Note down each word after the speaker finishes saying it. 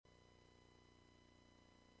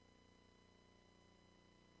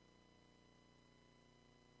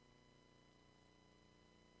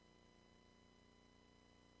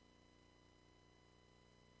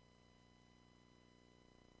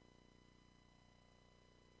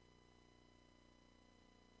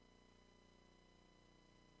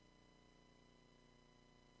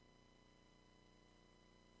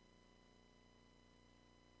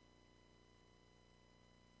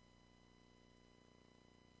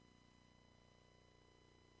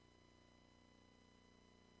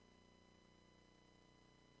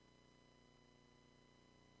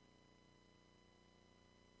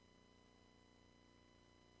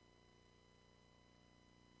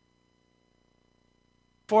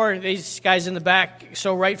Before these guys in the back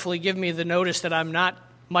so rightfully give me the notice that I'm not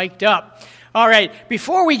mic'd up. All right,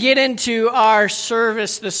 before we get into our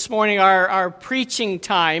service this morning, our preaching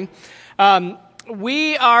time,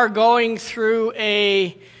 we are going through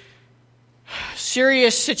a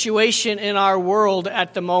serious situation in our world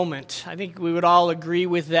at the moment. I think we would all agree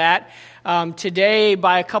with that. Today,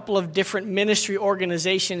 by a couple of different ministry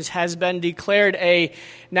organizations, has been declared a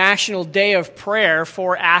National Day of Prayer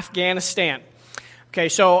for Afghanistan. Okay,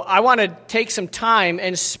 so I want to take some time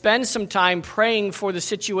and spend some time praying for the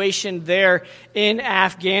situation there in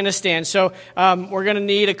Afghanistan. So we're going to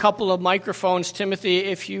need a couple of microphones, Timothy,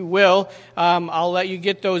 if you will. I'll let you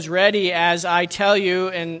get those ready as I tell you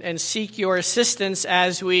and seek your assistance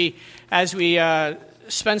as we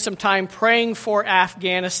spend some time praying for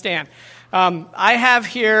Afghanistan. I have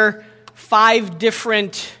here 5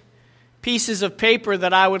 different pieces of paper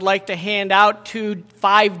that I would like to hand out to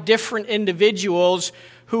 5 different individuals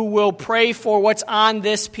who will pray for what's on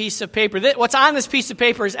this piece of paper. What's on this piece of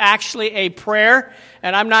paper is actually a prayer,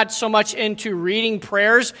 and I'm not so much into reading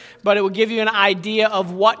prayers, but it will give you an idea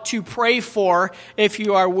of what to pray for if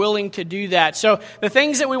you are willing to do that. So the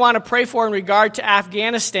things that we want to pray for in regard to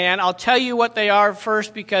Afghanistan, I'll tell you what they are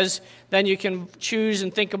first, because then you can choose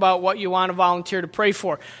and think about what you want to volunteer to pray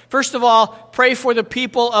for. First of all, pray for the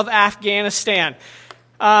people of Afghanistan.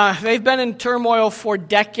 They've been in turmoil for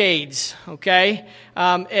decades, okay?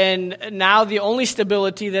 And now the only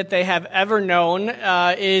stability that they have ever known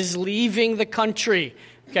is leaving the country.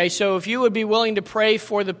 Okay, so if you would be willing to pray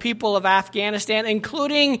for the people of Afghanistan,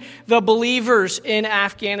 including the believers in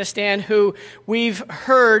Afghanistan, who we've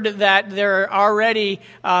heard that they're already...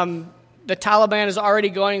 the Taliban is already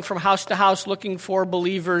going from house to house looking for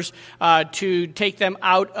believers to take them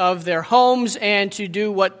out of their homes and to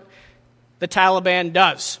do what the Taliban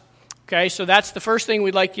does. Okay, so that's the first thing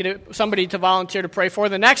we'd like somebody to volunteer to pray for.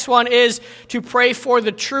 The next one is to pray for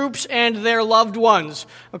the troops and their loved ones.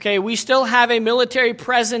 Okay, we still have a military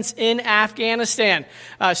presence in Afghanistan.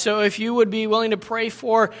 So if you would be willing to pray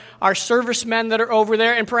for our servicemen that are over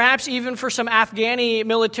there, and perhaps even for some Afghani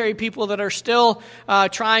military people that are still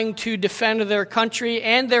trying to defend their country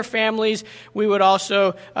and their families, we would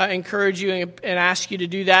also encourage you and ask you to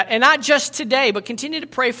do that. And not just today, but continue to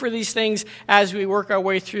pray for these things as we work our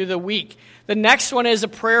way through the week. The next one is a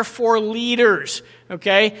prayer for leaders,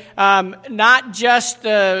 okay? Not just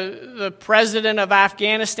the president of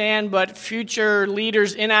Afghanistan, but future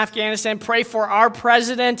leaders in Afghanistan. Pray for our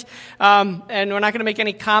president, and we're not going to make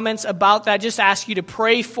any comments about that. Just ask you to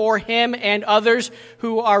pray for him and others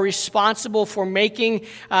who are responsible for making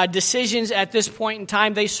decisions at this point in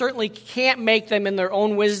time. They certainly can't make them in their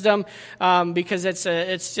own wisdom because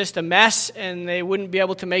it's just a mess, and they wouldn't be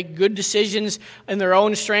able to make good decisions in their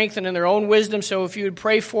own strength and in their own wisdom. So if you would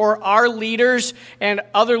pray for our leaders and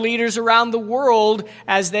other leaders around the world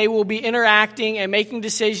as they will be interacting and making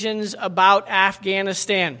decisions about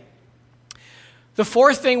Afghanistan. The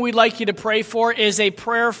fourth thing we'd like you to pray for is a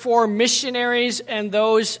prayer for missionaries and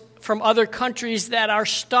those from other countries that are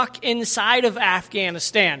stuck inside of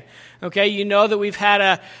Afghanistan. Okay, you know that we've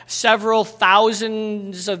had several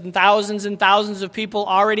thousands and thousands of people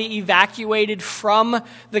already evacuated from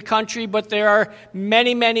the country, but there are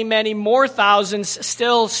many, many, many more thousands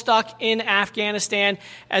still stuck in Afghanistan,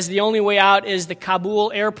 as the only way out is the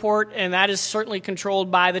Kabul airport, and that is certainly controlled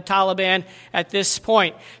by the Taliban at this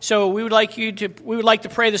point. So we would like to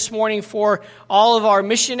pray this morning for all of our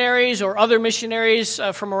missionaries or other missionaries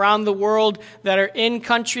from around the world that are in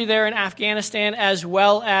country there in Afghanistan, as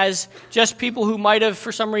well as just people who might have,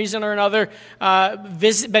 for some reason or another,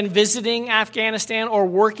 been visiting Afghanistan or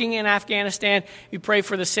working in Afghanistan. We pray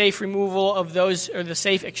for the safe removal of those, or the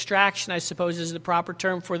safe extraction, I suppose is the proper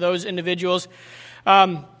term for those individuals.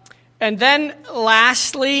 And then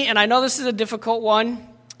lastly, and I know this is a difficult one,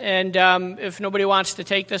 and if nobody wants to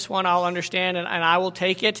take this one, I'll understand, and I will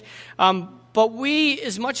take it. But we,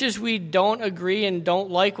 as much as we don't agree and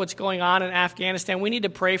don't like what's going on in Afghanistan, we need to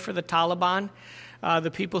pray for the Taliban.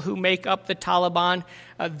 The people who make up the Taliban,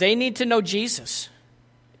 they need to know Jesus.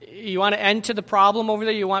 You want to end to the problem over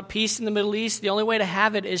there? You want peace in the Middle East? The only way to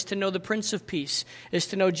have it is to know the Prince of Peace, is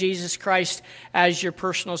to know Jesus Christ as your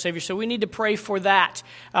personal Savior. So we need to pray for that,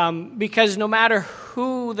 because no matter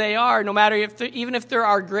who they are, no matter even if they're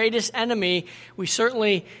our greatest enemy, we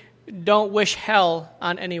certainly don't wish hell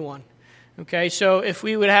on anyone. Okay, so if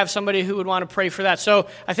we would have somebody who would want to pray for that. So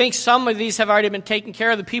I think some of these have already been taken care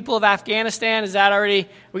of. The people of Afghanistan, is that already,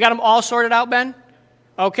 we got them all sorted out, Ben?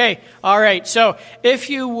 Okay, all right. So if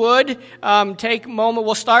you would take a moment,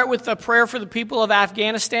 we'll start with a prayer for the people of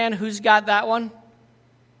Afghanistan. Who's got that one?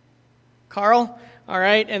 Carl? All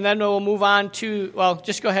right, and then we'll move on to,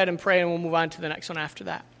 just go ahead and pray, and we'll move on to the next one after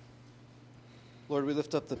that. Lord, we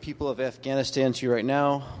lift up the people of Afghanistan to you right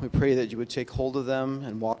now. We pray that you would take hold of them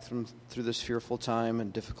and walk them through this fearful time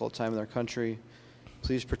and difficult time in their country.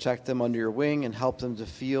 Please protect them under your wing and help them to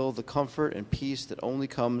feel the comfort and peace that only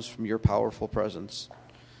comes from your powerful presence.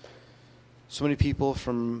 So many people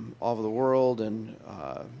from all over the world and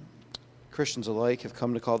Christians alike have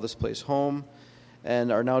come to call this place home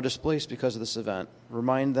and are now displaced because of this event.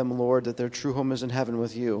 Remind them, Lord, that their true home is in heaven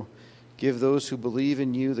with you. Give those who believe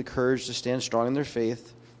in you the courage to stand strong in their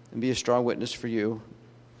faith and be a strong witness for you.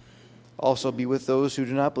 Also, be with those who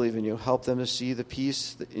do not believe in you. Help them to see the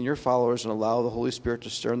peace in your followers and allow the Holy Spirit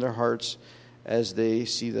to stir in their hearts as they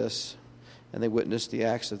see this and they witness the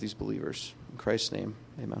acts of these believers. In Christ's name,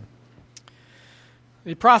 amen.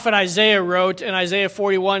 The prophet Isaiah wrote in Isaiah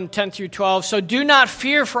 41, 10 through 12, "So do not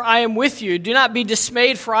fear, for I am with you. Do not be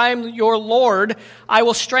dismayed, for I am your Lord. I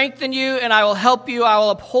will strengthen you, and I will help you. I will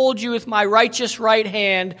uphold you with my righteous right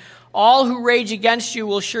hand. All who rage against you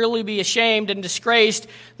will surely be ashamed and disgraced.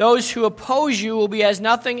 Those who oppose you will be as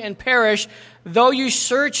nothing and perish. Though you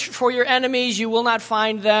search for your enemies, you will not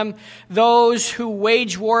find them. Those who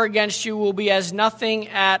wage war against you will be as nothing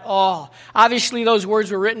at all." Obviously, those words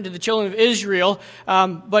were written to the children of Israel,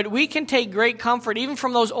 but we can take great comfort even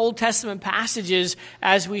from those Old Testament passages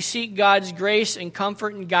as we seek God's grace and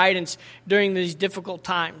comfort and guidance during these difficult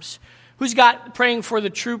times. Who's got praying for the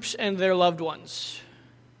troops and their loved ones?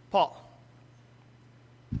 Paul.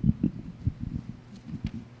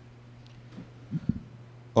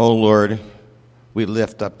 Oh Lord, we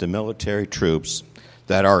lift up the military troops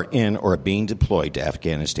that are in or being deployed to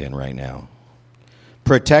Afghanistan right now.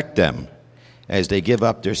 Protect them as they give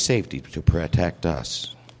up their safety to protect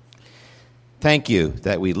us. Thank you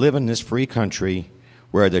that we live in this free country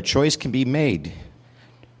where the choice can be made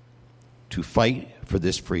to fight for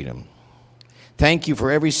this freedom. Thank you for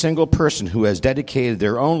every single person who has dedicated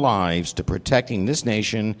their own lives to protecting this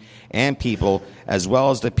nation and people, as well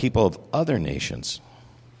as the people of other nations.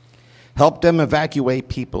 Help them evacuate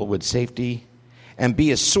people with safety and be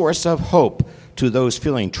a source of hope to those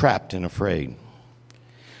feeling trapped and afraid.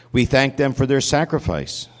 We thank them for their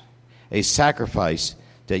sacrifice, a sacrifice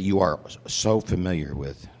that you are so familiar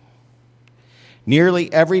with.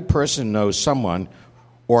 Nearly every person knows someone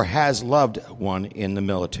or has loved one in the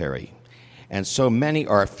military, and so many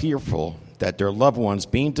are fearful that their loved ones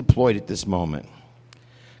being deployed at this moment.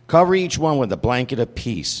 Cover each one with a blanket of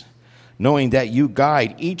peace, knowing that you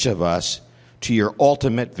guide each of us to your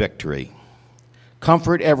ultimate victory.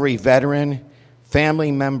 Comfort every veteran,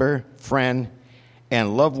 family member, friend,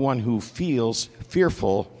 and loved one who feels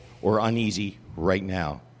fearful or uneasy right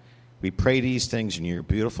now. We pray these things in your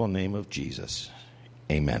beautiful name of Jesus.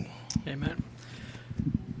 Amen. Amen.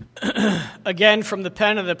 Again, from the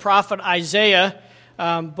pen of the prophet Isaiah,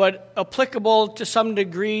 but applicable to some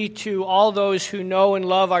degree to all those who know and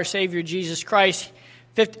love our Savior Jesus Christ.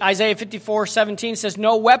 Isaiah 54:17 says,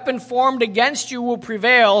 "No weapon formed against you will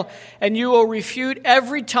prevail, and you will refute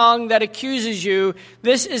every tongue that accuses you.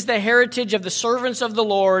 This is the heritage of the servants of the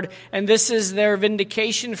Lord, and this is their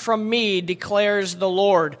vindication from me, declares the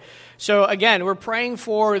Lord." So again, we're praying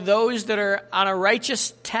for those that are on a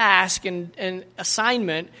righteous task and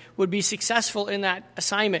assignment would be successful in that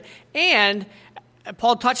assignment. And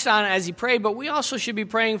Paul touched on it as he prayed, but we also should be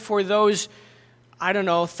praying for those,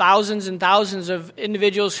 thousands and thousands of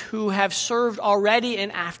individuals who have served already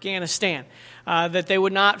in Afghanistan, that they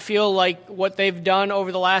would not feel like what they've done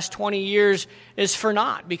over the last 20 years is for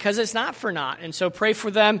naught, because it's not for naught. And so pray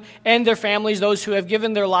for them and their families, those who have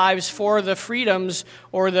given their lives for the freedoms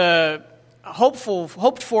or the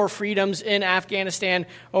hoped for freedoms in Afghanistan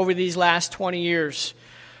over these last 20 years.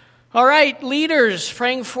 All right, leaders,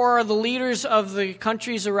 praying for the leaders of the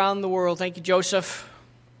countries around the world. Thank you, Joseph.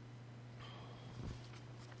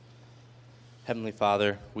 Heavenly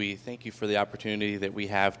Father, we thank you for the opportunity that we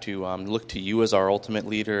have to look to you as our ultimate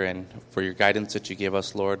leader and for your guidance that you give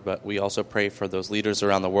us, Lord. But we also pray for those leaders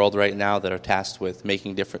around the world right now that are tasked with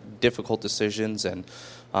making difficult decisions. And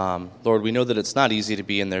Lord, we know that it's not easy to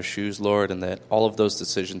be in their shoes, Lord, and that all of those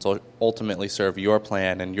decisions ultimately serve your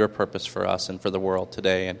plan and your purpose for us and for the world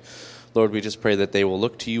today. And Lord, we just pray that they will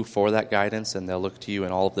look to you for that guidance, and they'll look to you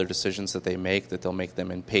in all of their decisions that they make, that they'll make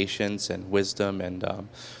them in patience and wisdom, and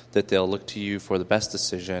that they'll look to you for the best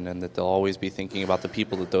decision, and that they'll always be thinking about the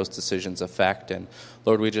people that those decisions affect. And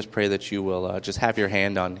Lord, we just pray that you will just have your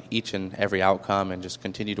hand on each and every outcome and just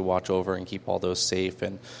continue to watch over and keep all those safe,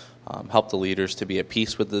 and help the leaders to be at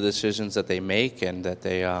peace with the decisions that they make, and that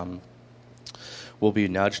they will be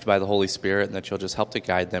nudged by the Holy Spirit, and that you'll just help to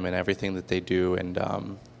guide them in everything that they do, and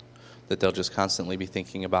that they'll just constantly be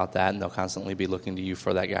thinking about that, and they'll constantly be looking to you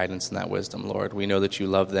for that guidance and that wisdom, Lord. We know that you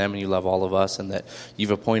love them and you love all of us, and that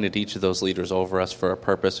you've appointed each of those leaders over us for a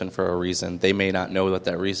purpose and for a reason. They may not know what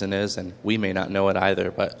that reason is, and we may not know it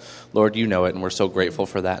either, but Lord, you know it, and we're so grateful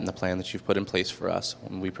for that and the plan that you've put in place for us.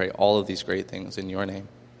 And we pray all of these great things in your name.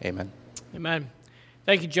 Amen. Amen.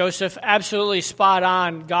 Thank you, Joseph. Absolutely spot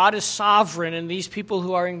on. God is sovereign, and these people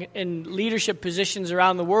who are in leadership positions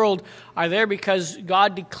around the world are there because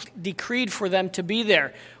God decreed for them to be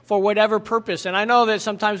there for whatever purpose. And I know that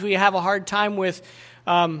sometimes we have a hard time with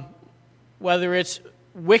whether it's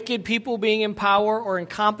wicked people being in power or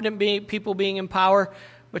incompetent people being in power.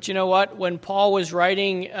 But you know what? When Paul was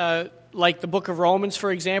writing like the book of Romans,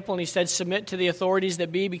 for example, and he said, submit to the authorities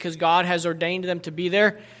that be because God has ordained them to be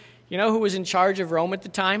there. You know who was in charge of Rome at the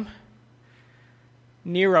time?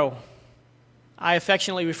 Nero. I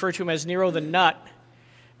affectionately refer to him as Nero the Nut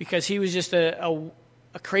because he was just a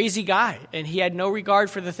crazy guy, and he had no regard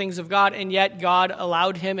for the things of God, and yet God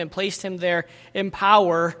allowed him and placed him there in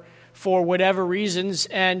power for whatever reasons.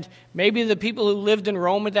 And maybe the people who lived in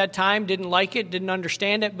Rome at that time didn't like it, didn't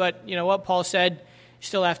understand it, but you know what? Paul said, you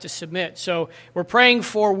still have to submit. So we're praying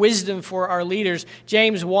for wisdom for our leaders.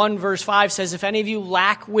 James 1 verse 5 says, if any of you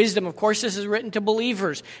lack wisdom, of course this is written to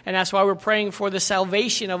believers, and that's why we're praying for the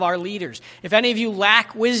salvation of our leaders. If any of you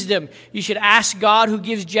lack wisdom, you should ask God, who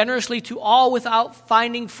gives generously to all without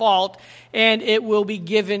finding fault, and it will be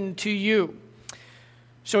given to you.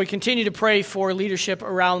 So we continue to pray for leadership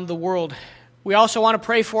around the world. We also want to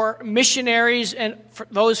pray for missionaries and for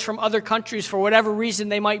those from other countries for whatever reason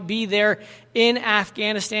they might be there in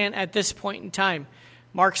Afghanistan at this point in time.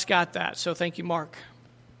 Mark's got that, so thank you, Mark.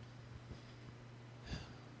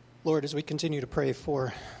 Lord, as we continue to pray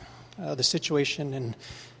for the situation in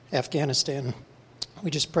Afghanistan,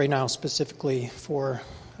 we just pray now specifically for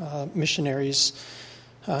missionaries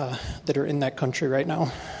that are in that country right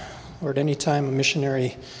now. Lord, anytime a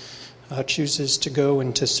missionary chooses to go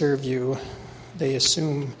and to serve you, they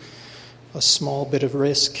assume a small bit of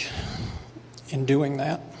risk in doing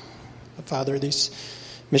that. But Father, these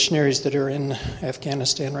missionaries that are in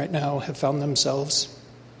Afghanistan right now have found themselves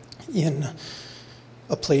in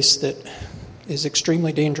a place that is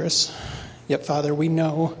extremely dangerous. Yet, Father, we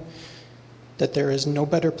know that there is no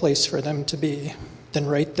better place for them to be than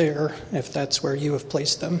right there, if that's where you have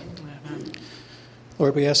placed them. Amen.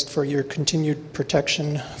 Lord, we ask for your continued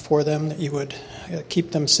protection for them, that you would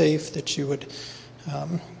keep them safe, that you would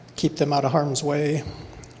keep them out of harm's way.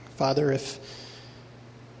 Father, if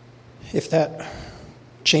that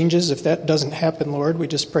changes, if that doesn't happen, Lord, we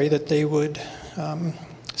just pray that they would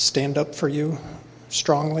stand up for you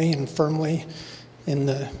strongly and firmly in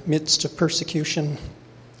the midst of persecution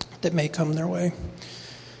that may come their way.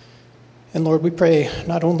 And Lord, we pray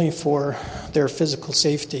not only for their physical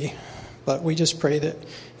safety, but we just pray that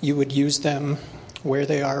you would use them where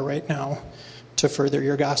they are right now to further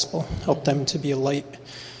your gospel. Help them to be a light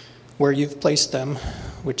where you've placed them,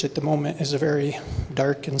 which at the moment is a very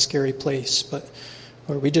dark and scary place. But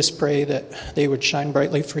Lord, we just pray that they would shine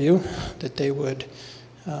brightly for you, that they would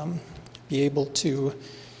be able to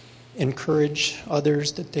encourage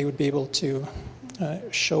others, that they would be able to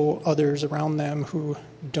show others around them who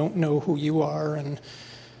don't know who you are and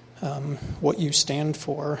what you stand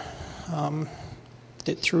for,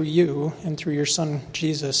 that through you and through your Son,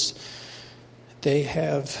 Jesus, they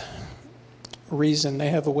have reason, they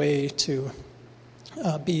have a way to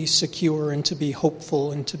be secure and to be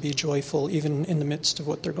hopeful and to be joyful even in the midst of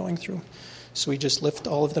what they're going through. So we just lift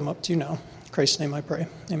all of them up to you now. In Christ's name I pray.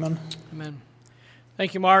 Amen. Amen.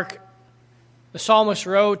 Thank you, Mark. The psalmist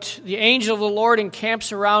wrote, the angel of the Lord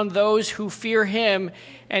encamps around those who fear him,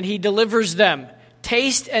 and he delivers them.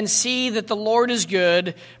 Taste and see that the Lord is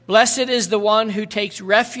good. Blessed is the one who takes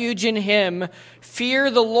refuge in him.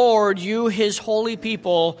 Fear the Lord, you his holy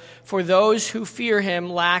people, for those who fear him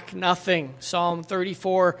lack nothing. Psalm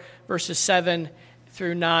 34, verses 7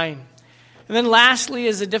 through 9. And then lastly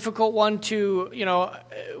is a difficult one to,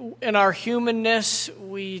 in our humanness,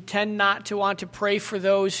 we tend not to want to pray for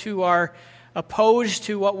those who are opposed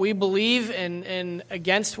to what we believe and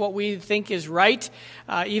against what we think is right,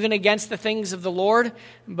 even against the things of the Lord.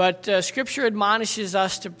 But Scripture admonishes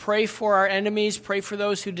us to pray for our enemies, pray for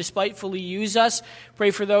those who despitefully use us,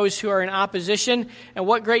 pray for those who are in opposition. And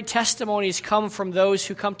what great testimonies come from those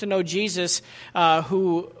who come to know Jesus,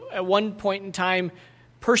 who at one point in time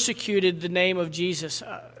persecuted the name of Jesus.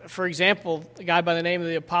 For example, a guy by the name of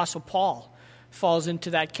the Apostle Paul, falls into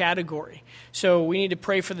that category. So we need to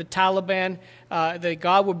pray for the Taliban, that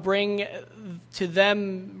God would bring to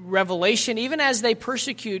them revelation, even as they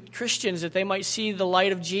persecute Christians, that they might see the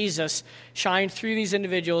light of Jesus shine through these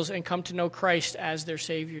individuals and come to know Christ as their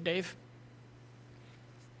Savior. Dave?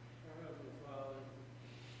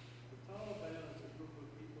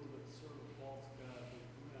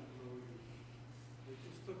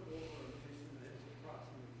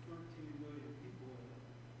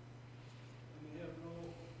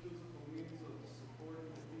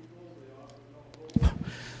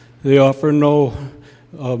 They offer no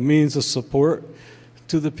means of support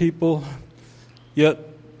to the people, yet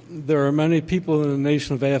there are many people in the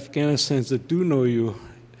nation of Afghanistan that do know you,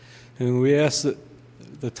 and we ask that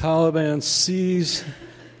the Taliban sees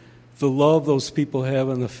the love those people have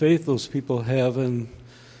and the faith those people have, and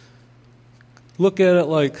look at it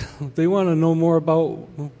like they want to know more about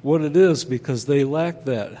what it is because they lack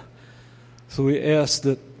that. So we ask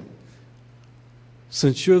that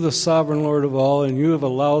since you're the sovereign Lord of all and you have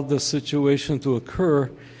allowed this situation to occur,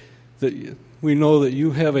 that we know that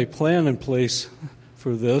you have a plan in place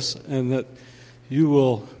for this and that you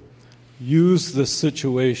will use this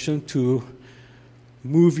situation to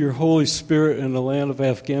move your Holy Spirit in the land of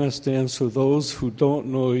Afghanistan so those who don't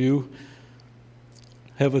know you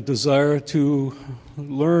have a desire to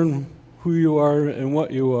learn who you are and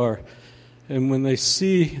what you are. And when they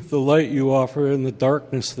see the light you offer in the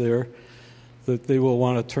darkness there, that they will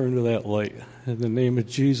want to turn to that light. In the name of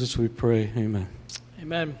Jesus we pray, amen.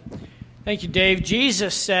 Amen. Thank you, Dave.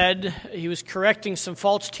 Jesus said, he was correcting some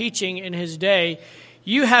false teaching in his day,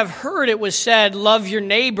 you have heard it was said, love your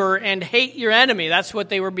neighbor and hate your enemy. That's what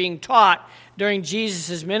they were being taught during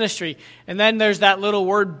Jesus' ministry. And then there's that little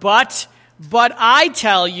word, but I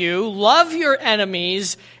tell you, love your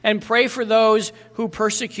enemies and pray for those who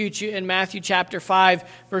persecute you in Matthew chapter 5,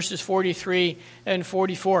 verses 43 and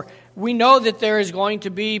 44. We know that there is going to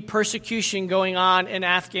be persecution going on in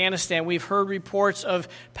Afghanistan. We've heard reports of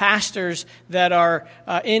pastors that are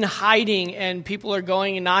in hiding, and people are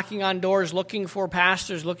going and knocking on doors looking for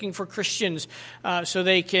pastors, looking for Christians, so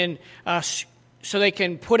they can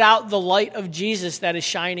put out the light of Jesus that is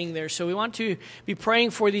shining there. So we want to be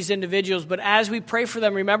praying for these individuals, but as we pray for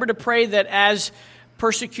them, remember to pray that as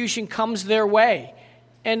persecution comes their way,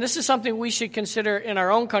 and this is something we should consider in our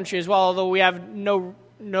own country as well, although we have no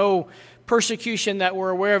persecution that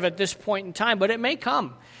we're aware of at this point in time, but it may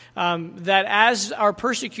come. That as our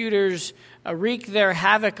persecutors wreak their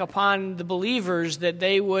havoc upon the believers, that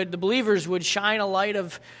the believers would shine a light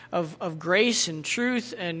of grace and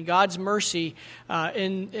truth and God's mercy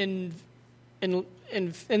in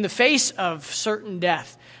the face of certain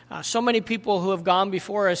death. So many people who have gone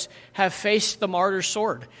before us have faced the martyr's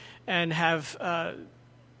sword and have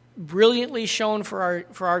brilliantly shown for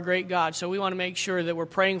our great God. So we want to make sure that we're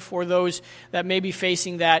praying for those that may be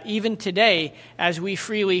facing that even today as we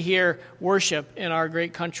freely hear worship in our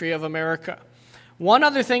great country of America. One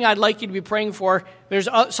other thing I'd like you to be praying for, there's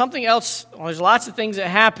something else, there's lots of things that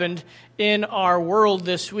happened in our world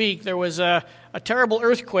this week. There was a terrible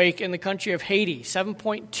earthquake in the country of Haiti,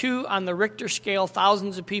 7.2 on the Richter scale,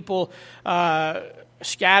 thousands of people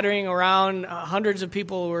scattering around, hundreds of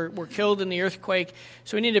people were killed in the earthquake.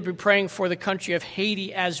 So we need to be praying for the country of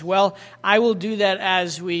Haiti as well. I will do that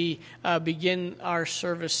as we begin our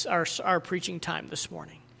service, our preaching time this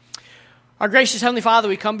morning. Our gracious Heavenly Father,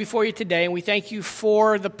 we come before you today, and we thank you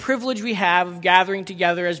for the privilege we have of gathering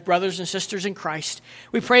together as brothers and sisters in Christ.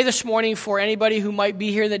 We pray this morning for anybody who might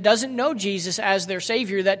be here that doesn't know Jesus as their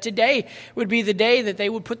Savior, that today would be the day that they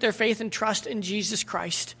would put their faith and trust in Jesus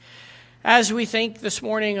Christ. As we think this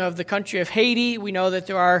morning of the country of Haiti, we know that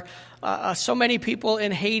there are so many people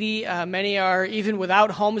in Haiti. Many are even without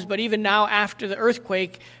homes, but even now after the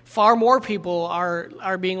earthquake, far more people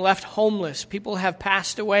are being left homeless. People have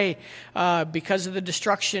passed away because of the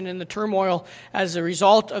destruction and the turmoil as a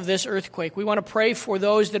result of this earthquake. We want to pray for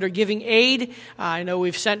those that are giving aid. I know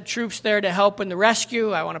we've sent troops there to help in the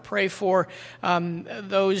rescue. I want to pray for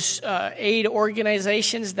those aid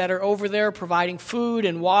organizations that are over there providing food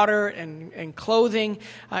and water and clothing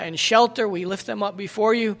and shelter. We lift them up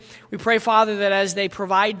before you. We pray, Father, that as they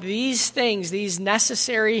provide these things, these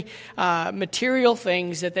necessary material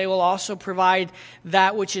things, that they will also provide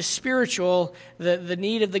that which is spiritual, the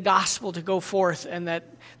need of the gospel to go forth, and that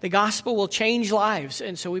the gospel will change lives.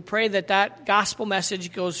 And so we pray that that gospel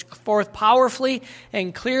message goes forth powerfully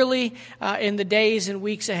and clearly in the days and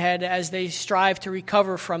weeks ahead as they strive to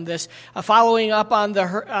recover from this. Following up on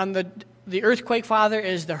the the earthquake, Father,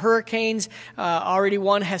 as the hurricanes. Already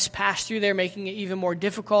one has passed through there, making it even more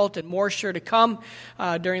difficult and more sure to come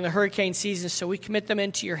during the hurricane season. So we commit them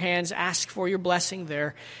into your hands. Ask for your blessing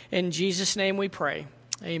there. In Jesus' name we pray.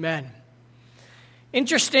 Amen.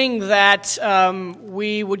 Interesting that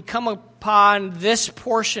we would come upon this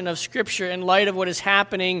portion of Scripture in light of what is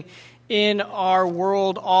happening in our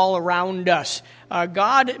world all around us.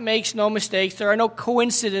 God makes no mistakes. There are no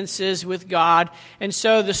coincidences with God. And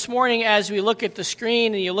so this morning, as we look at the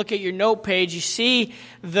screen and you look at your note page, you see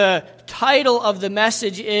the title of the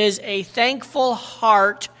message is A Thankful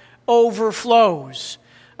Heart Overflows.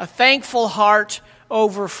 A thankful heart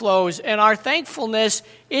overflows. And our thankfulness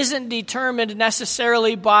isn't determined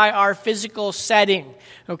necessarily by our physical setting.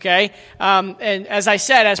 Okay? And as I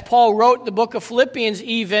said, as Paul wrote the book of Philippians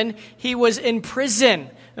even, he was in prison.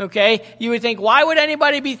 Okay? You would think, why would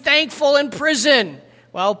anybody be thankful in prison?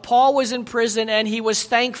 Well, Paul was in prison and he was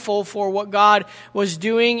thankful for what God was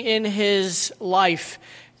doing in his life.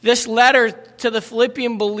 This letter to the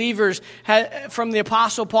Philippian believers from the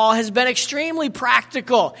Apostle Paul has been extremely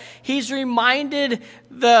practical. He's reminded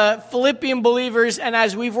the Philippian believers, and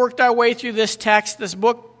as we've worked our way through this text, this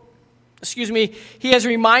book, he has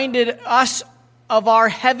reminded us of our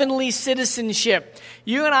heavenly citizenship.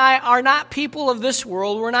 You and I are not people of this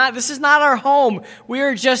world. This is not our home. We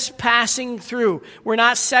are just passing through. We're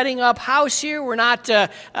not setting up house here. We're not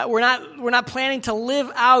planning to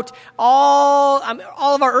live out all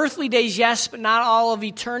of our earthly days, yes, but not all of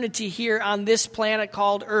eternity here on this planet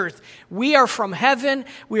called Earth. We are from heaven.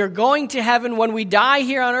 We are going to heaven. When we die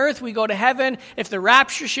here on earth, we go to heaven. If the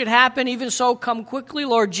rapture should happen, even so, come quickly,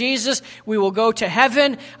 Lord Jesus. We will go to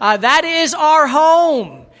heaven. That is our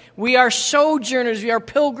home. We are sojourners. We are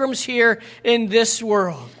pilgrims here in this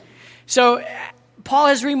world. So Paul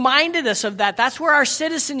has reminded us of that. That's where our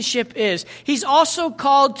citizenship is. He's also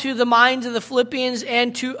called to the minds of the Philippians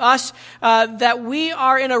and to us that we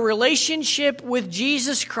are in a relationship with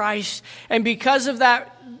Jesus Christ. And because of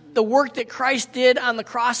that, the work that Christ did on the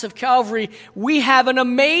cross of Calvary, we have an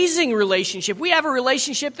amazing relationship. We have a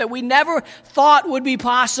relationship that we never thought would be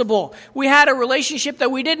possible. We had a relationship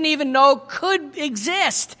that we didn't even know could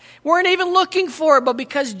exist. Weren't even looking for it, but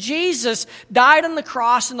because Jesus died on the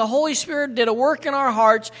cross and the Holy Spirit did a work in our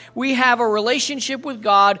hearts, we have a relationship with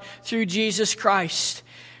God through Jesus Christ.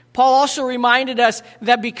 Paul also reminded us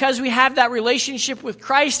that because we have that relationship with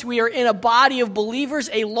Christ, we are in a body of believers,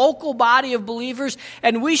 a local body of believers,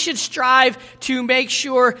 and we should strive to make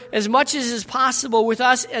sure, as much as is possible with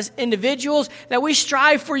us as individuals, that we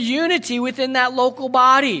strive for unity within that local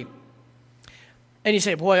body. And you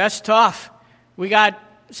say, boy, that's tough. We got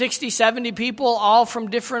 60, 70 people, all from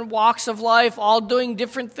different walks of life, all doing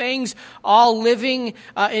different things, all living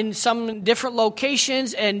in some different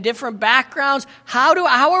locations and different backgrounds.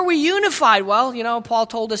 How are we unified? Well, Paul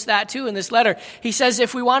told us that too in this letter. He says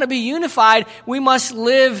if we want to be unified, we must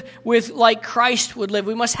live like Christ would live.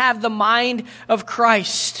 We must have the mind of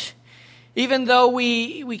Christ. Even though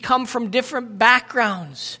we come from different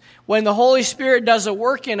backgrounds, when the Holy Spirit does a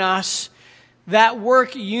work in us, that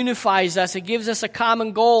work unifies us. It gives us a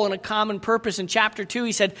common goal and a common purpose. In chapter 2,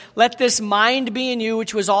 he said, let this mind be in you,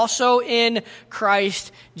 which was also in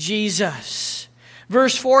Christ Jesus.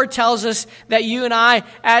 Verse 4 tells us that you and I,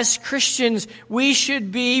 as Christians, we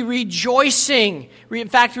should be rejoicing. In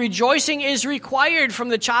fact, rejoicing is required from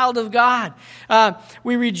the child of God.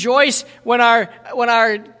 We rejoice when our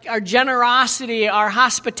generosity, our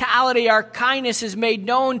hospitality, our kindness is made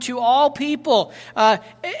known to all people.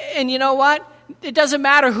 And you know what? It doesn't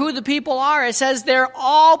matter who the people are. It says they're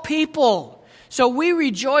all people. So we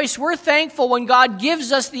rejoice, we're thankful when God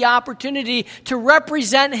gives us the opportunity to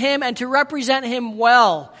represent Him and to represent Him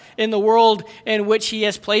well in the world in which He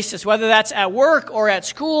has placed us, whether that's at work or at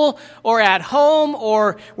school or at home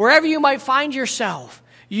or wherever you might find yourself.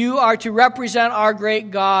 You are to represent our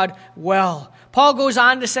great God well. Paul goes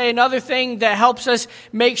on to say another thing that helps us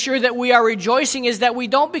make sure that we are rejoicing is that we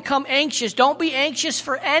don't become anxious. Don't be anxious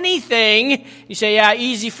for anything. You say, yeah,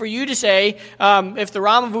 easy for you to say. If the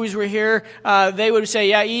Ramavus were here, they would say,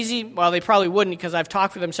 yeah, easy. Well, they probably wouldn't because I've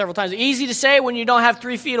talked with them several times. Easy to say when you don't have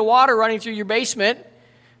 3 feet of water running through your basement.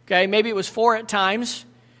 Okay, maybe it was 4 at times.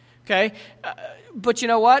 Okay, but you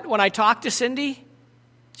know what? When I talked to Cindy,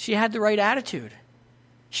 she had the right attitude.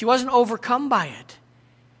 She wasn't overcome by it.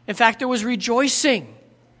 In fact, there was rejoicing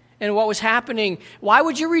in what was happening. Why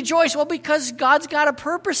would you rejoice? Well, because God's got a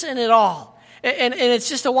purpose in it all. And it's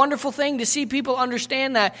just a wonderful thing to see people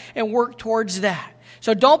understand that and work towards that.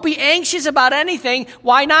 So don't be anxious about anything.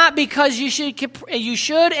 Why not? Because you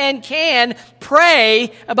should and can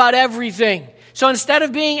pray about everything. So instead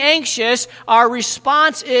of being anxious, our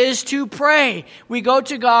response is to pray. We go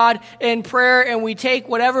to God in prayer and we take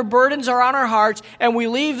whatever burdens are on our hearts and we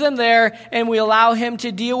leave them there and we allow Him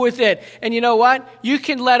to deal with it. And you know what? You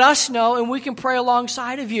can let us know and we can pray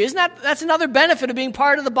alongside of you. That's another benefit of being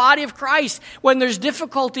part of the body of Christ. When there's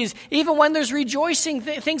difficulties, even when there's rejoicing,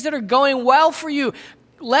 things that are going well for you,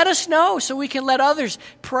 let us know so we can let others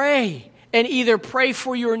pray and either pray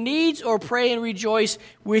for your needs or pray and rejoice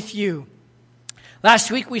with you.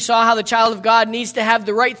 Last week we saw how the child of God needs to have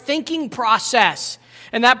the right thinking process.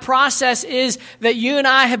 And that process is that you and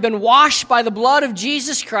I have been washed by the blood of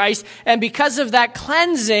Jesus Christ. And because of that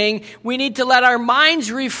cleansing, we need to let our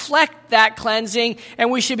minds reflect that cleansing.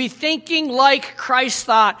 And we should be thinking like Christ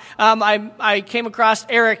thought. I came across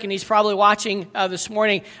Eric, and he's probably watching this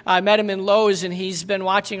morning. I met him in Lowe's, and he's been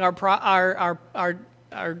watching our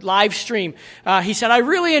live stream. He said, I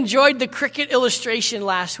really enjoyed the cricket illustration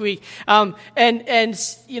last week. And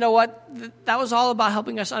you know what? That was all about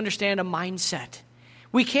helping us understand a mindset.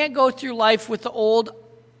 We can't go through life with the old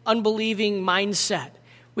unbelieving mindset.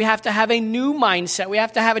 We have to have a new mindset. We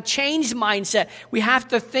have to have a changed mindset. We have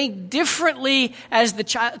to think differently as the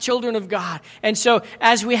children of God. And so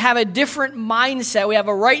as we have a different mindset, we have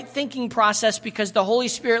a right thinking process because the Holy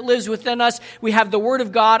Spirit lives within us. We have the Word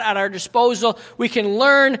of God at our disposal. We can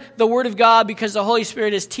learn the Word of God because the Holy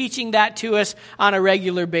Spirit is teaching that to us on a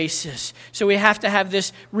regular basis. So we have to have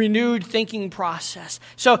this renewed thinking process.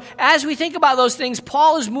 So as we think about those things,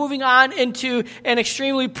 Paul is moving on into an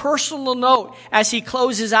extremely personal note as he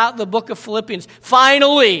closes out the book of Philippians.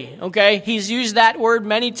 Finally, okay? He's used that word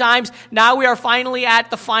many times. Now we are finally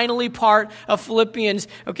at the finally part of Philippians.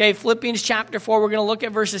 Okay, Philippians chapter 4, we're going to look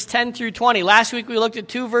at verses 10 through 20. Last week we looked at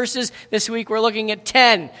 2 verses. This week we're looking at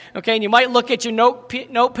 10. Okay, and you might look at your note page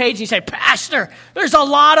and you say, Pastor, there's a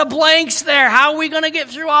lot of blanks there. How are we going to get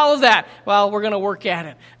through all of that? Well, we're going to work at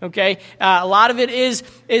it. Okay, a lot of it is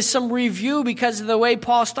some review because of the way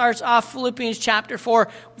Paul starts off Philippians chapter 4,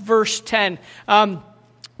 verse 10.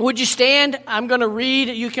 Would you stand? I'm going to read.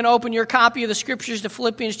 You can open your copy of the Scriptures to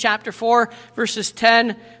Philippians chapter 4, verses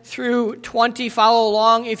 10 through 20. Follow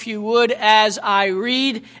along if you would as I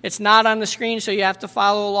read. It's not on the screen, so you have to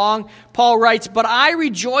follow along. Paul writes, But I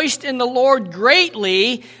rejoiced in the Lord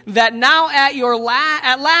greatly that now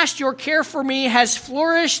at last your care for me has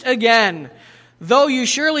flourished again. Though you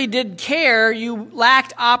surely did care, you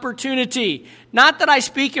lacked opportunity. Not that I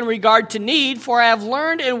speak in regard to need, for I have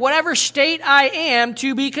learned in whatever state I am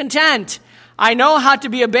to be content. I know how to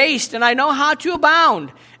be abased, and I know how to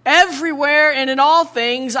abound. Everywhere and in all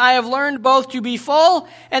things I have learned both to be full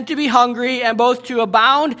and to be hungry, and both to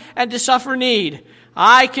abound and to suffer need.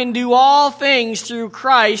 I can do all things through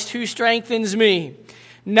Christ who strengthens me.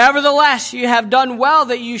 Nevertheless, you have done well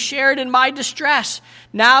that you shared in my distress.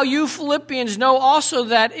 Now you Philippians know also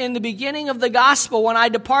that in the beginning of the gospel, when I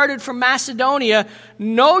departed from Macedonia,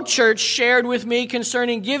 no church shared with me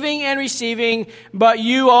concerning giving and receiving, but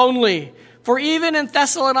you only. For even in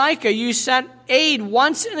Thessalonica you sent aid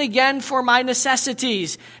once and again for my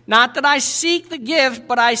necessities. Not that I seek the gift,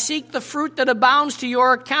 but I seek the fruit that abounds to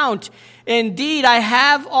your account. Indeed, I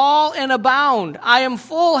have all and abound. I am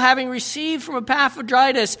full, having received from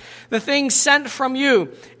Epaphroditus the things sent from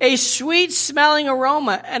you, a sweet-smelling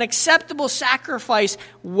aroma, an acceptable sacrifice,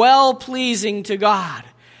 well-pleasing to God.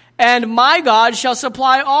 And my God shall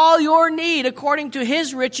supply all your need according to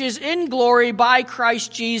His riches in glory by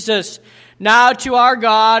Christ Jesus. Now to our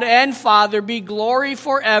God and Father be glory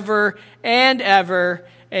forever and ever.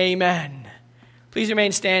 Amen. Please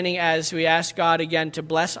remain standing as we ask God again to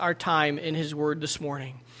bless our time in His Word this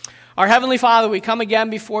morning. Our Heavenly Father, we come again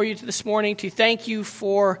before you this morning to thank you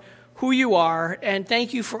for who you are and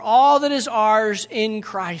thank you for all that is ours in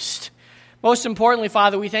Christ. Most importantly,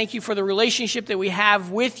 Father, we thank you for the relationship that we have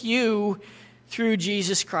with you through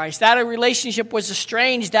Jesus Christ. That relationship was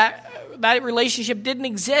estranged. That relationship didn't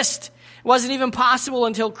exist. It wasn't even possible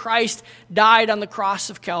until Christ died on the cross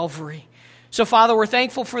of Calvary. So, Father, we're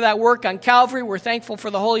thankful for that work on Calvary. We're thankful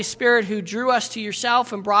for the Holy Spirit who drew us to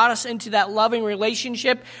yourself and brought us into that loving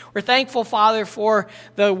relationship. We're thankful, Father, for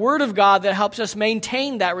the Word of God that helps us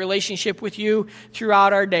maintain that relationship with you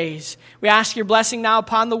throughout our days. We ask your blessing now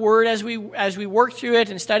upon the Word as we work through it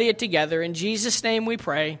and study it together. In Jesus' name we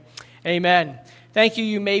pray. Amen. Thank you.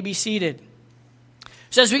 You may be seated.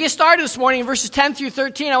 So as we get started this morning in verses 10 through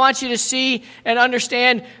 13, I want you to see and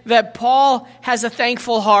understand that Paul has a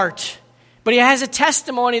thankful heart. But he has a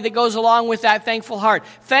testimony that goes along with that thankful heart.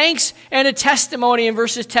 Thanks and a testimony in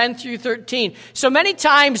verses 10 through 13. So many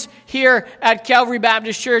times here at Calvary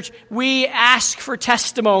Baptist Church, we ask for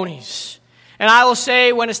testimonies. And I will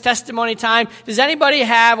say when it's testimony time, does anybody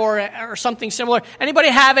have, or something similar, anybody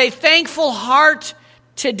have a thankful heart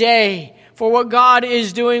today for what God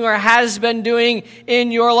is doing or has been doing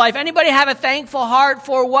in your life? Anybody have a thankful heart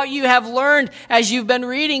for what you have learned as you've been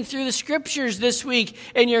reading through the scriptures this week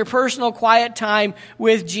in your personal quiet time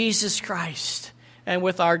with Jesus Christ and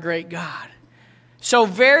with our great God? So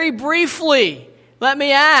very briefly, let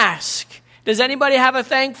me ask, does anybody have a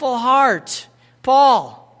thankful heart?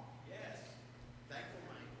 Paul?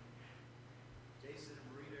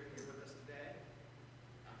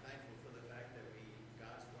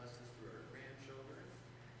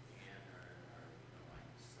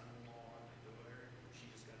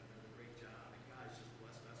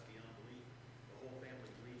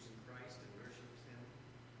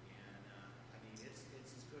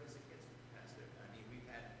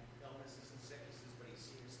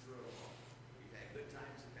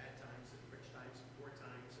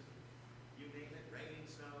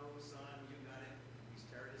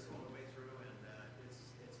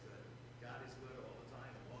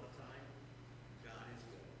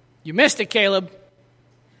 You missed it, Caleb.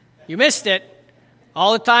 You missed it.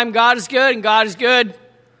 All the time, God is good, and God is good.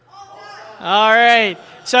 All right.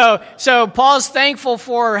 So Paul's thankful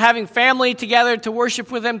for having family together to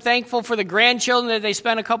worship with him, thankful for the grandchildren that they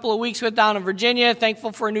spent a couple of weeks with down in Virginia,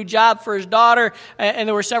 thankful for a new job for his daughter, and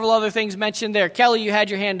there were several other things mentioned there. Kelly, you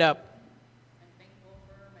had your hand up. I'm thankful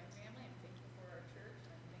for my family. I'm thankful for our church.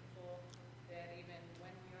 I'm thankful that even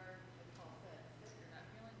when we are, as Paul said, if you're not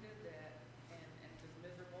feeling good and just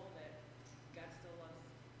miserable, that God still loves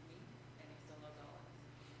me and He still loves all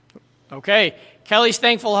of us. Okay. Kelly's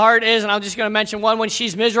thankful heart is, and I'm just going to mention one, when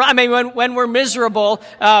she's miserable. I mean, when we're miserable,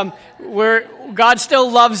 God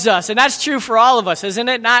still loves us. And that's true for all of us, isn't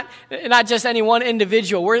it? Not just any one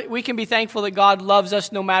individual. We can be thankful that God loves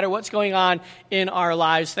us no matter what's going on in our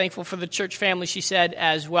lives. Thankful for the church family, she said,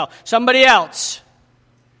 as well. Somebody else.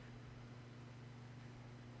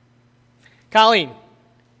 Colleen. I'm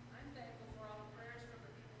thankful for all the prayers from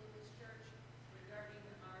the people of this church regarding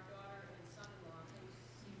our daughter and son-in-law. Things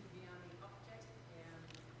seem to be on the uptick, and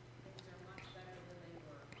things are much better than they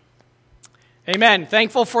were. Amen.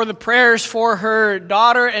 Thankful for the prayers for her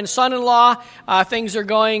daughter and son-in-law. Things are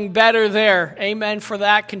going better there. Amen for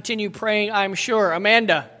that. Continue praying, I'm sure.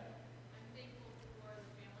 Amanda. I'm thankful for the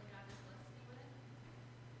family God has blessed me with. I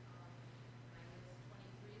was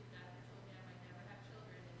 23 that told me I might never have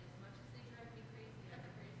children, and as much as they drive me crazy, I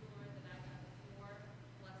praise the Lord that I got 4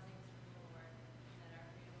 blessings from the Lord, and that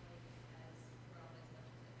our family has grown as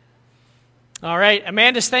much as it has. All right.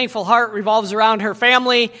 Amanda's thankful heart revolves around her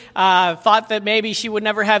family. Thought that maybe she would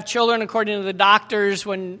never have children, according to the doctors,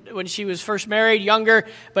 when she was first married, younger.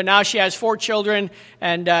 But now she has 4 children,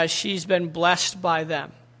 and she's been blessed by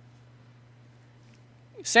them.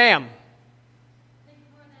 Sam.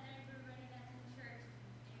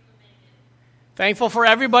 Thankful for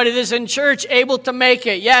everybody that's in church, able to make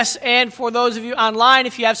it. Yes, and for those of you online,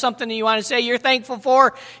 if you have something that you want to say you're thankful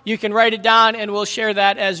for, you can write it down, and we'll share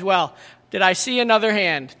that as well. Did I see another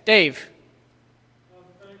hand? Dave. I'm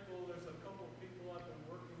thankful there's a couple of people I've been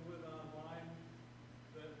working with online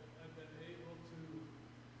that have been able to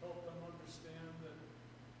help them understand that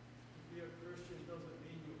to be a Christian doesn't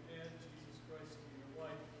mean you add Jesus Christ to your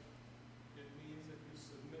life. It means that you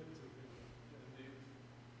submit to Him, and they've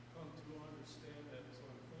come to understand that. So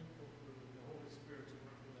I'm thankful for the Holy Spirit's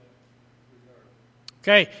work in that regard.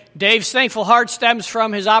 Okay, Dave's thankful heart stems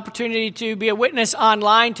from his opportunity to be a witness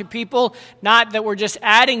online to people, not that we're just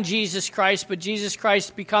adding Jesus Christ, but Jesus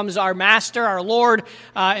Christ becomes our master, our Lord,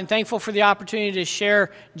 and thankful for the opportunity to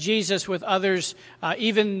share Jesus with others,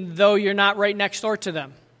 even though you're not right next door to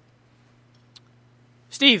them.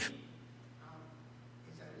 Steve.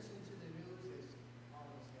 As I listen to the news, as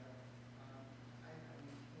always have, I'm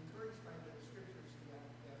encouraged by the scriptures that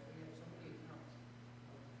we have so many accounts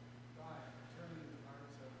of God turning the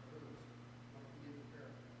hearts of others like we did in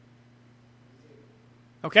prayer.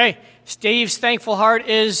 Okay, Steve's thankful heart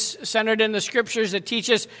is centered in the scriptures that teach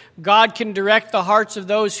us God can direct the hearts of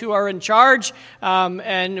those who are in charge,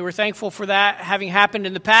 and we're thankful for that having happened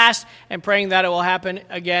in the past and praying that it will happen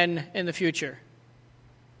again in the future.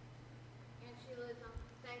 Aunt Sheila is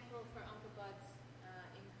thankful for Uncle Bud's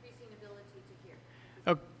increasing ability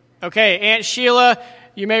to hear. Okay, Aunt Sheila,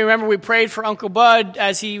 you may remember we prayed for Uncle Bud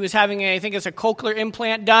as he was having I think it's a cochlear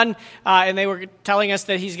implant done, and they were telling us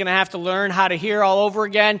that he's going to have to learn how to hear all over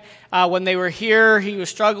again. When they were here, he was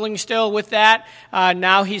struggling still with that.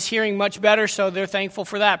 Now he's hearing much better, so they're thankful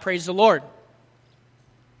for that. Praise the Lord.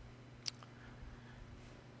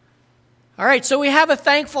 All right, so we have a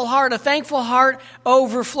thankful heart. A thankful heart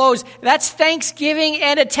overflows. That's thanksgiving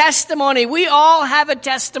and a testimony. We all have a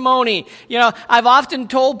testimony. You know, I've often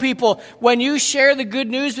told people, when you share the good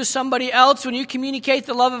news with somebody else, when you communicate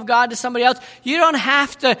the love of God to somebody else, you don't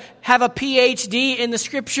have to have a PhD in the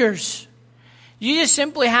Scriptures. You just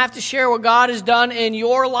simply have to share what God has done in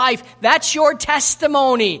your life. That's your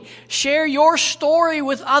testimony. Share your story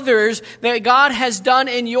with others that God has done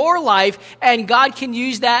in your life, and God can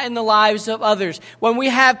use that in the lives of others. When we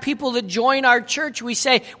have people that join our church, we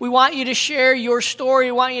say, we want you to share your story.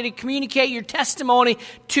 We want you to communicate your testimony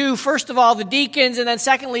to, first of all, the deacons, and then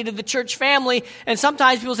secondly, to the church family. And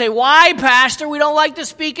sometimes people say, why, Pastor? We don't like to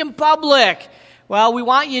speak in public. Well, we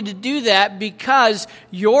want you to do that because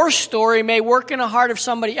your story may work in the heart of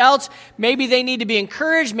somebody else. Maybe they need to be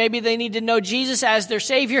encouraged. Maybe they need to know Jesus as their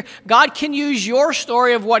Savior. God can use your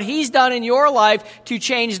story of what He's done in your life to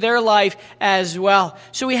change their life as well.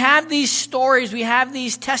 So we have these stories, we have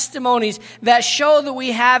these testimonies that show that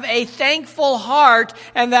we have a thankful heart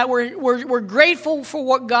and that we're grateful for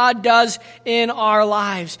what God does in our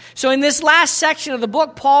lives. So in this last section of the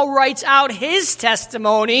book, Paul writes out his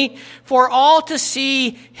testimony for all to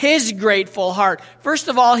see his grateful heart. First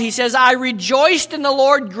of all, he says, I rejoiced in the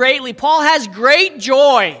Lord greatly. Paul has great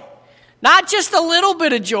joy. Not just a little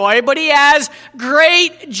bit of joy, but he has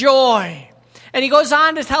great joy. And he goes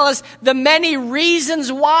on to tell us the many reasons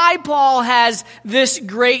why Paul has this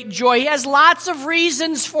great joy. He has lots of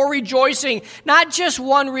reasons for rejoicing. Not just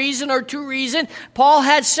one reason or two reasons. Paul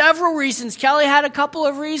had several reasons. Kelly had a couple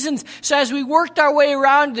of reasons. So as we worked our way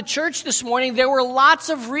around the church this morning, there were lots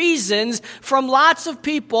of reasons from lots of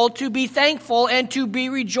people to be thankful and to be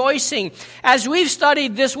rejoicing. As we've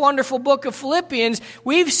studied this wonderful book of Philippians,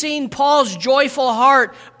 we've seen Paul's joyful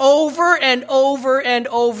heart over and over and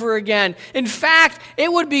over again. In fact,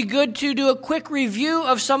 it would be good to do a quick review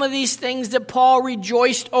of some of these things that Paul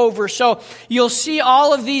rejoiced over. So you'll see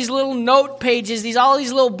all of these little note pages, all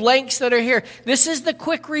these little blanks that are here. This is the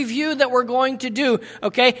quick review that we're going to do,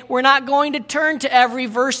 okay? We're not going to turn to every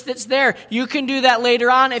verse that's there. You can do that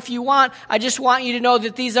later on if you want. I just want you to know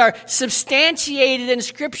that these are substantiated in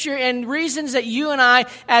Scripture and reasons that you and I,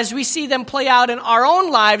 as we see them play out in our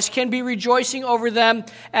own lives, can be rejoicing over them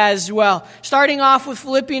as well. Starting off with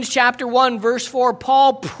Philippians chapter 1, verse 4,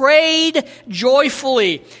 Paul prayed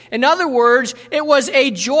joyfully. In other words, it was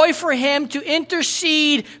a joy for him to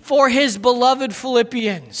intercede for his beloved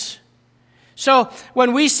Philippians. So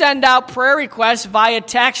when we send out prayer requests via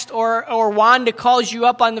text or Wanda calls you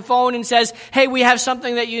up on the phone and says, hey, we have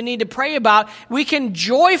something that you need to pray about, we can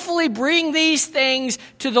joyfully bring these things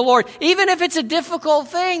to the Lord. Even if it's a difficult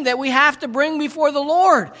thing that we have to bring before the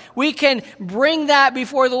Lord, we can bring that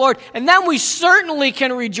before the Lord. And then we certainly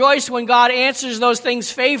can rejoice when God answers those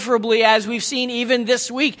things favorably, as we've seen even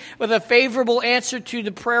this week with a favorable answer to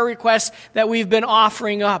the prayer requests that we've been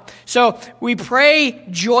offering up. So we pray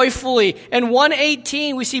joyfully. And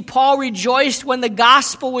 1:18, we see Paul rejoiced when the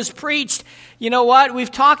gospel was preached. You know what?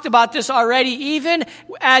 We've talked about this already. Even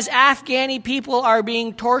as Afghani people are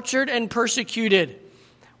being tortured and persecuted,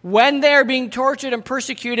 when they're being tortured and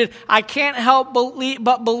persecuted, I can't help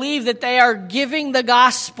but believe that they are giving the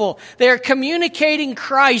gospel. They are communicating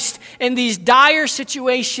Christ in these dire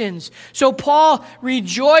situations. So Paul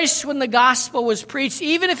rejoiced when the gospel was preached,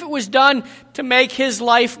 even if it was done to make his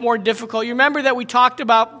life more difficult. You remember that we talked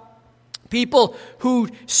about people who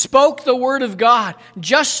spoke the word of God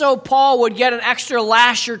just so Paul would get an extra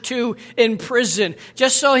lash or two in prison,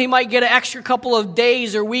 just so he might get an extra couple of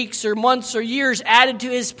days or weeks or months or years added to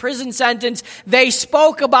his prison sentence. They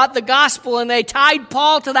spoke about the gospel and they tied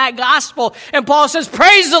Paul to that gospel. And Paul says,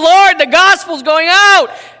 praise the Lord, the gospel's going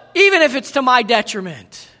out, even if it's to my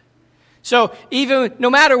detriment. So even no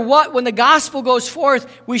matter what, when the gospel goes forth,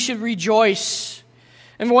 we should rejoice.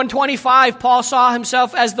 In 1:25, Paul saw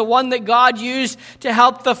himself as the one that God used to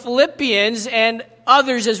help the Philippians and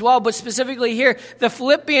others as well, but specifically here, the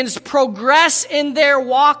Philippians progress in their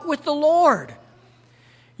walk with the Lord.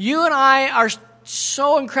 You and I are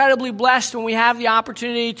so incredibly blessed when we have the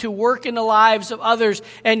opportunity to work in the lives of others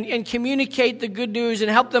and communicate the good news and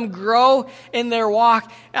help them grow in their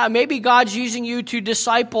walk. Maybe God's using you to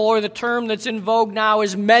disciple, or the term that's in vogue now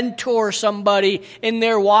is mentor somebody in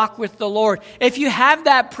their walk with the Lord. If you have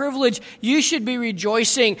that privilege, you should be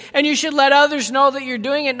rejoicing, and you should let others know that you're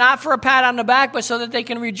doing it not for a pat on the back, but so that they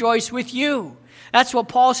can rejoice with you. That's what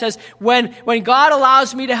Paul says. When God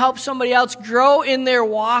allows me to help somebody else grow in their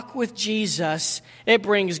walk with Jesus, it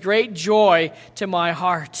brings great joy to my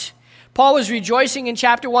heart. Paul was rejoicing in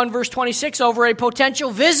chapter 1, verse 26 over a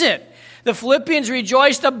potential visit The Philippians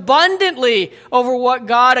rejoiced abundantly over what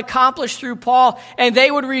God accomplished through Paul, and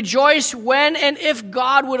they would rejoice when and if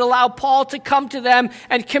God would allow Paul to come to them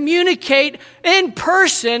and communicate in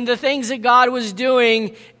person the things that God was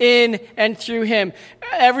doing in and through him.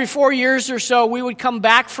 Every 4 years or so, we would come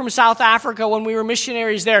back from South Africa when we were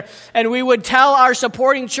missionaries there, and we would tell our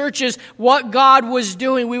supporting churches what God was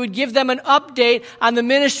doing. We would give them an update on the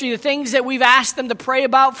ministry, the things that we've asked them to pray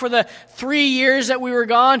about for the 3 years that we were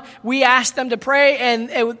gone. We asked them to pray,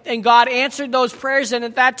 and God answered those prayers. And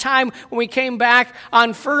at that time, when we came back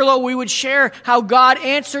on furlough, we would share how God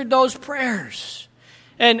answered those prayers.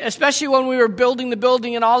 And especially when we were building the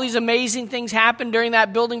building and all these amazing things happened during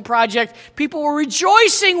that building project, people were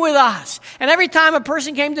rejoicing with us. And every time a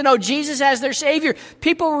person came to know Jesus as their Savior,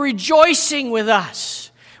 people were rejoicing with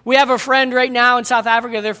us. We have a friend right now in South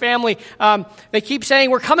Africa, their family, they keep saying,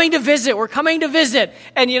 we're coming to visit, we're coming to visit.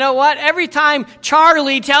 And you know what? Every time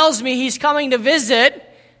Charlie tells me he's coming to visit,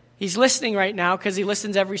 he's listening right now because he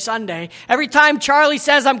listens every Sunday. Every time Charlie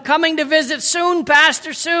says, I'm coming to visit soon,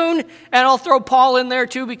 Pastor, soon, and I'll throw Paul in there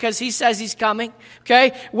too because he says he's coming,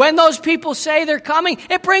 okay? When those people say they're coming,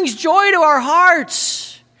 it brings joy to our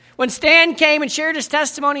hearts. When Stan came and shared his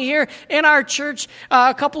testimony here in our church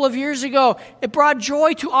a couple of years ago, it brought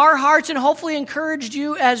joy to our hearts and hopefully encouraged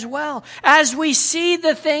you as well. As we see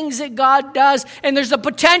the things that God does, and there's the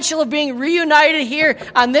potential of being reunited here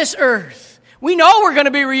on this earth. We know we're going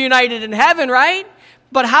to be reunited in heaven, right?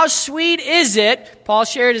 But how sweet is it? Paul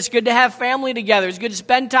shared it's good to have family together. It's good to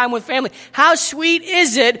spend time with family. How sweet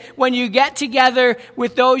is it when you get together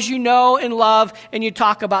with those you know and love and you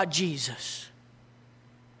talk about Jesus?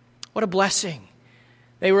 What a blessing.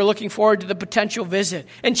 They were looking forward to the potential visit.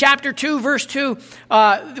 In chapter 2, verse 2,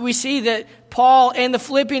 we see that Paul and the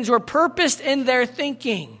Philippians were purposed in their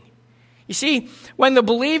thinking. You see, when the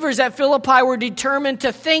believers at Philippi were determined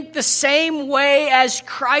to think the same way as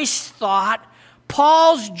Christ thought,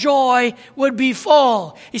 Paul's joy would be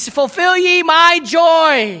full. He said, fulfill ye my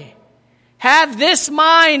joy. Have this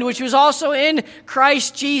mind, which was also in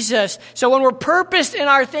Christ Jesus. So when we're purposed in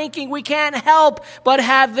our thinking, we can't help but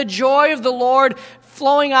have the joy of the Lord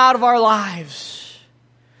flowing out of our lives.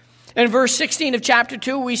 In verse 16 of chapter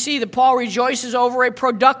 2, we see that Paul rejoices over a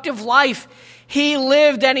productive life. He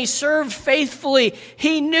lived and he served faithfully.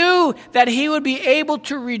 He knew that he would be able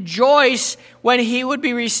to rejoice when he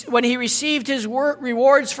received his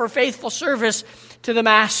rewards for faithful service to the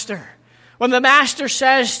Master. When the Master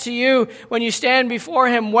says to you, when you stand before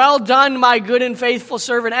him, well done, my good and faithful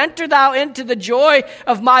servant, enter thou into the joy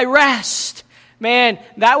of my rest. Man,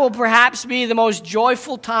 that will perhaps be the most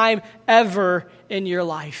joyful time ever in your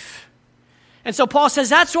life. And so Paul says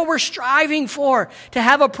that's what we're striving for, to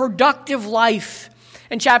have a productive life.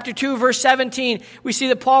 In chapter 2, verse 17, we see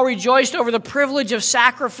that Paul rejoiced over the privilege of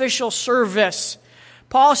sacrificial service.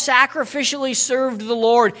 Paul sacrificially served the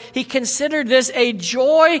Lord. He considered this a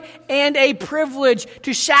joy and a privilege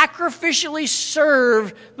to sacrificially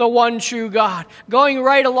serve the one true God. Going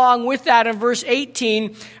right along with that in verse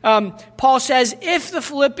 18, Paul says, if the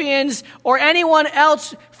Philippians or anyone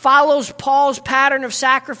else follows Paul's pattern of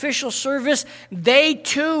sacrificial service, they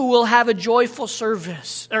too will have a joyful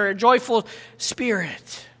service or a joyful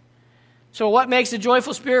spirit. So what makes a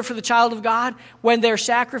joyful spirit for the child of God? When they're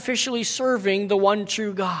sacrificially serving the one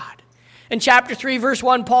true God. In chapter 3, verse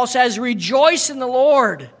 1, Paul says, rejoice in the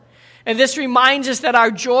Lord. And this reminds us that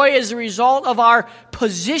our joy is the result of our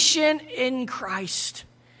position in Christ.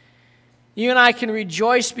 You and I can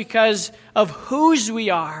rejoice because of whose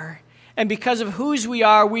we are. And because of whose we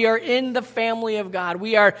are in the family of God.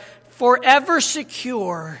 We are forever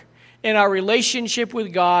secure in our relationship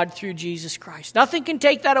with God through Jesus Christ. Nothing can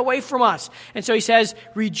take that away from us. And so he says,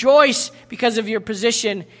 rejoice because of your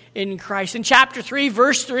position in Christ. In chapter 3,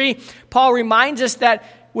 verse 3, Paul reminds us that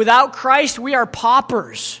without Christ, we are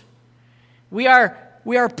paupers. We are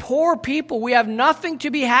poor people. We have nothing to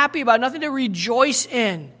be happy about, nothing to rejoice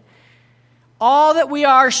in. All that we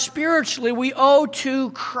are spiritually, we owe to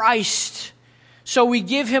Christ. So we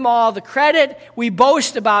give him all the credit, we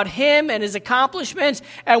boast about him and his accomplishments,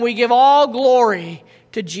 and we give all glory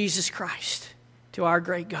to Jesus Christ, to our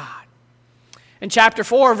great God. In chapter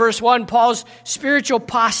 4, verse 1, Paul's spiritual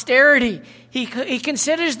posterity, he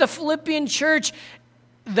considers the Philippian church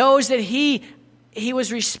those that he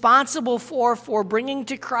was responsible for bringing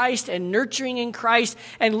to Christ and nurturing in Christ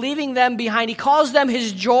and leaving them behind. He calls them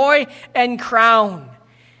his joy and crown.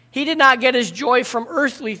 He did not get his joy from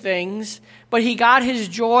earthly things, but he got his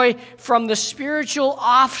joy from the spiritual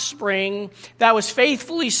offspring that was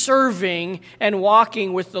faithfully serving and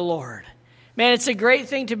walking with the Lord. Man, it's a great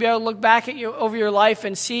thing to be able to look back at over your life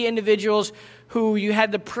and see individuals who you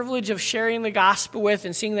had the privilege of sharing the gospel with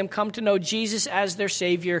and seeing them come to know Jesus as their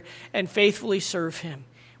Savior and faithfully serve Him.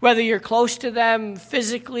 Whether you're close to them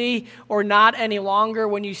physically or not any longer,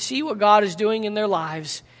 when you see what God is doing in their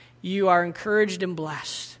lives, you are encouraged and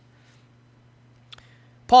blessed.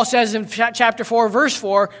 Paul says in chapter 4, verse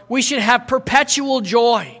 4, we should have perpetual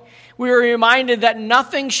joy. We are reminded that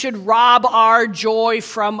nothing should rob our joy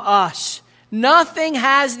from us. Nothing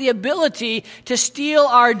has the ability to steal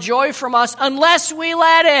our joy from us unless we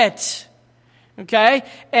let it. Okay?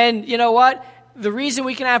 And you know what? The reason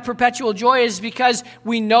we can have perpetual joy is because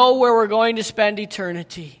we know where we're going to spend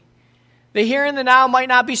eternity. The here and the now might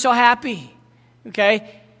not be so happy. Okay?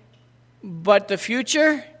 But the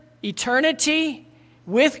future, eternity,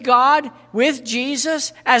 with God, with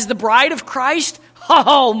Jesus, as the bride of Christ,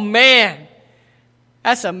 oh man,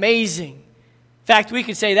 that's amazing. In fact, we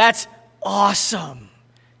could say that's awesome.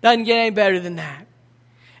 Doesn't get any better than that.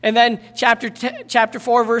 And then chapter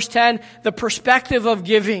 4, verse 10, the perspective of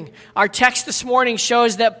giving. Our text this morning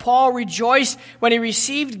shows that Paul rejoiced when he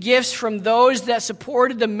received gifts from those that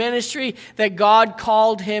supported the ministry that God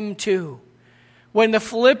called him to. When the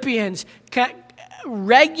Philippians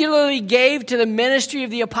regularly gave to the ministry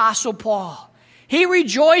of the Apostle Paul, he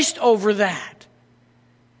rejoiced over that.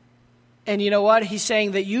 And you know what? He's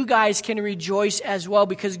saying that you guys can rejoice as well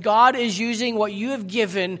because God is using what you have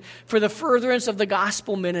given for the furtherance of the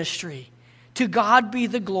gospel ministry. To God be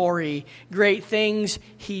the glory, great things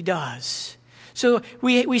He does. So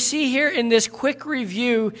we see here in this quick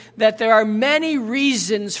review that there are many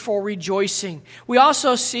reasons for rejoicing. We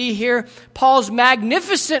also see here Paul's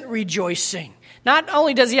magnificent rejoicing. Not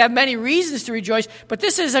only does he have many reasons to rejoice, but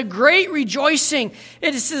this is a great rejoicing.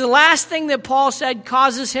 It is the last thing that Paul said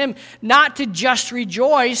causes him not to just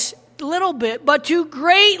rejoice a little bit, but to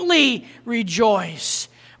greatly rejoice.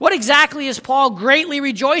 What exactly is Paul greatly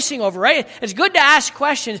rejoicing over, right? It's good to ask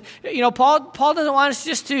questions. You know, Paul doesn't want us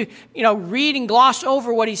just to, read and gloss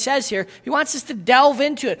over what he says here. He wants us to delve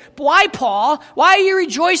into it. But why, Paul? Why are you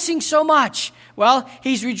rejoicing so much? Well,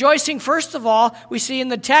 he's rejoicing, first of all, we see in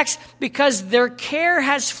the text, because their care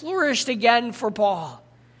has flourished again for Paul.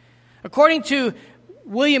 According to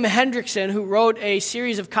William Hendrickson, who wrote a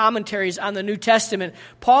series of commentaries on the New Testament,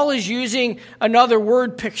 Paul is using another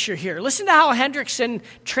word picture here. Listen to how Hendrickson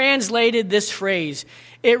translated this phrase.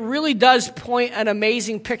 It really does paint an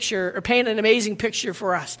amazing picture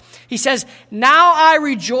for us. He says, "Now I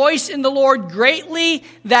rejoice in the Lord greatly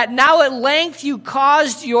that now at length you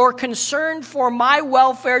caused your concern for my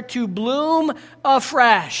welfare to bloom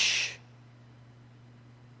afresh."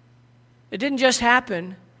 It didn't just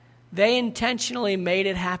happen. They intentionally made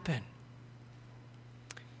it happen.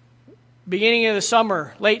 Beginning of the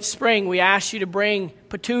summer, late spring, we asked you to bring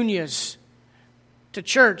petunias to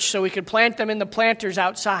church so we could plant them in the planters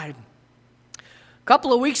outside. A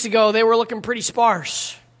couple of weeks ago, they were looking pretty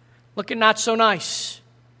sparse, looking not so nice.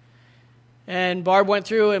 And Barb went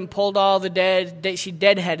through and pulled all the she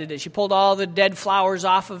deadheaded it. She pulled all the dead flowers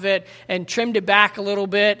off of it and trimmed it back a little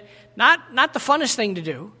bit. Not the funnest thing to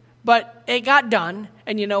do, but it got done.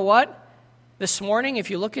 And you know what? This morning, if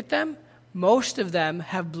you look at them, most of them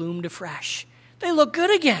have bloomed afresh. They look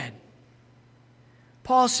good again.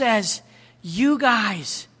 Paul says, you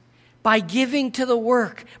guys, by giving to the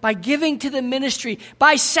work, by giving to the ministry,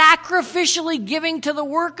 by sacrificially giving to the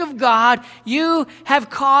work of God, you have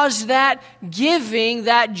caused that giving,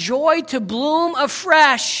 that joy to bloom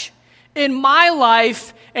afresh in my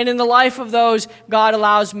life and in the life of those God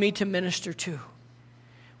allows me to minister to.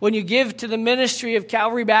 When you give to the ministry of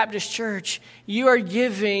Calvary Baptist Church, you are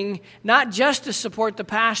giving not just to support the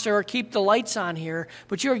pastor or keep the lights on here,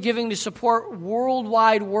 but you are giving to support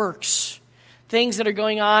worldwide works. Things that are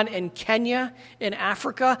going on in Kenya, in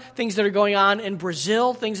Africa, things that are going on in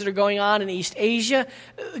Brazil, things that are going on in East Asia,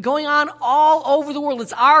 going on all over the world.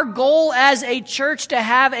 It's our goal as a church to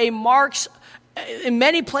have a Mark's in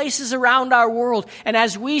many places around our world. And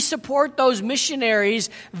as we support those missionaries,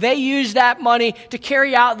 they use that money to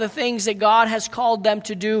carry out the things that God has called them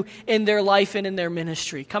to do in their life and in their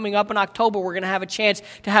ministry. Coming up in October, we're going to have a chance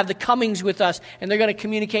to have the Cummings with us, and they're going to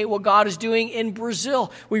communicate what God is doing in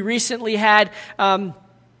Brazil. We recently had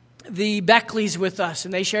the Beckleys with us,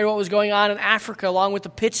 and they shared what was going on in Africa along with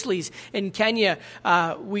the Pitsleys in Kenya.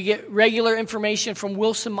 We get regular information from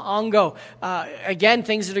Wilson Maongo. Again,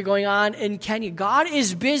 things that are going on in Kenya. God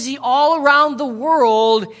is busy all around the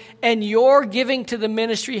world, and your giving to the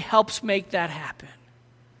ministry helps make that happen.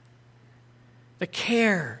 The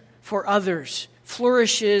care for others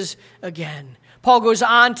flourishes again. Paul goes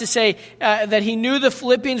on to say that he knew the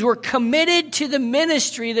Philippians were committed to the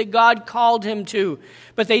ministry that God called him to,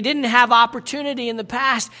 but they didn't have opportunity in the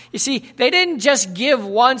past. You see, they didn't just give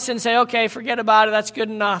once and say, okay, forget about it, that's good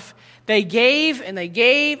enough. They gave and they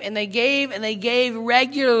gave and they gave and they gave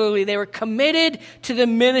regularly. They were committed to the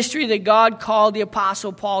ministry that God called the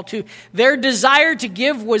Apostle Paul to. Their desire to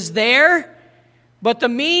give was there, but the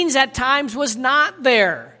means at times was not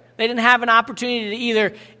there. They didn't have an opportunity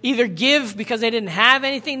to either give because they didn't have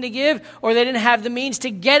anything to give, or they didn't have the means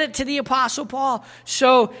to get it to the Apostle Paul.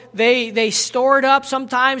 So they stored up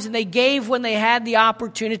sometimes, and they gave when they had the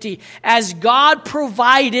opportunity. As God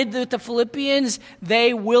provided with the Philippians,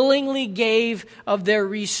 they willingly gave of their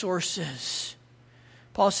resources.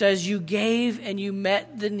 Paul says, you gave and you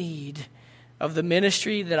met the need of the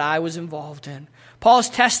ministry that I was involved in. Paul's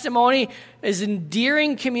testimony is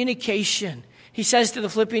endearing communication. He says to the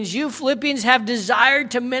Philippians, you Philippians have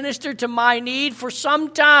desired to minister to my need for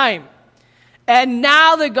some time. And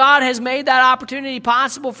now that God has made that opportunity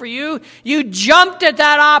possible for you, you jumped at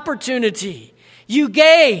that opportunity. You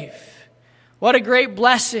gave. What a great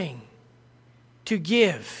blessing to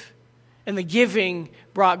give. And the giving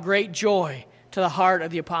brought great joy to the heart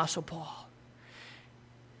of the Apostle Paul.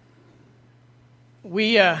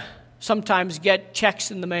 We sometimes get checks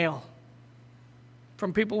in the mail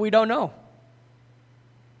from people we don't know.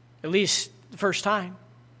 At least the first time.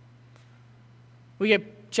 We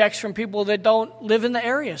get checks from people that don't live in the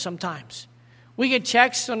area sometimes. We get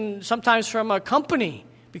checks sometimes from a company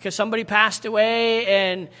because somebody passed away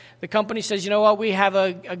and the company says, you know what, we have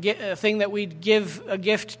a thing that we'd give a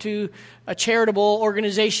gift to a charitable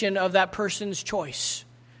organization of that person's choice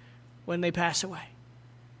when they pass away.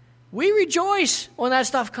 We rejoice when that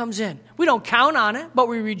stuff comes in. We don't count on it, but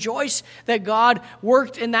we rejoice that God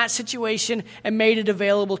worked in that situation and made it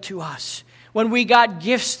available to us. When we got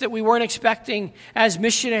gifts that we weren't expecting as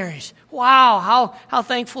missionaries, wow, how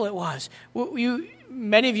thankful it was.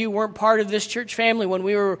 Many of you weren't part of this church family when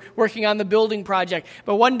we were working on the building project.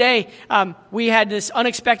 But one day, we had this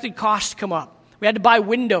unexpected cost come up. We had to buy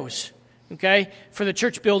windows. Okay, for the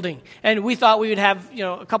church building. And we thought we would have,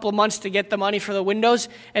 a couple of months to get the money for the windows.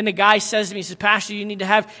 And the guy says to me, he says, Pastor, you need to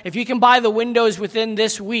have, if you can buy the windows within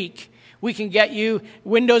this week, we can get you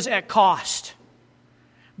windows at cost.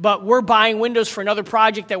 But we're buying windows for another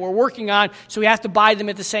project that we're working on, so we have to buy them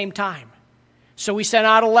at the same time. So we sent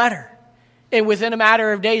out a letter. And within a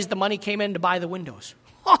matter of days, the money came in to buy the windows.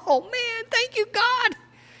 Oh, man, thank you, God.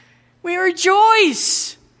 We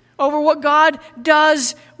rejoice over what God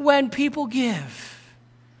does when people give.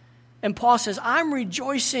 And Paul says, I'm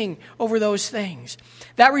rejoicing over those things.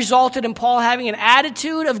 That resulted in Paul having an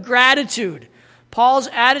attitude of gratitude. Paul's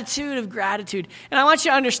attitude of gratitude. And I want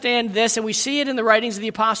you to understand this, and we see it in the writings of the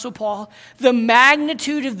Apostle Paul. The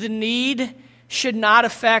magnitude of the need should not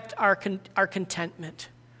affect our contentment.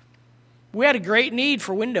 We had a great need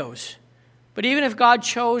for windows. But even if God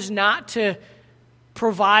chose not to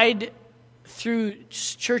provide through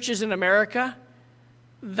churches in America,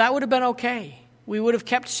 that would have been okay. We would have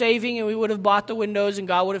kept saving and we would have bought the windows and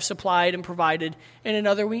God would have supplied and provided in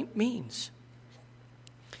another means.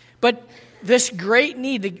 But this great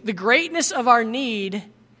need, the greatness of our need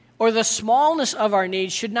or the smallness of our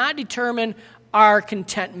need should not determine our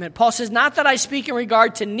contentment. Paul says, not that I speak in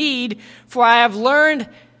regard to need, for I have learned,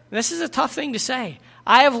 this is a tough thing to say,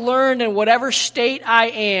 I have learned in whatever state I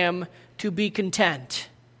am to be content.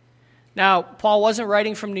 Now, Paul wasn't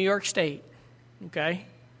writing from New York State, okay?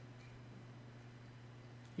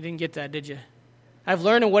 You didn't get that, did you? I've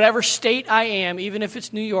learned in whatever state I am, even if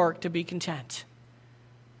it's New York, to be content.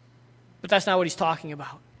 But that's not what he's talking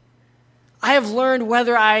about. I have learned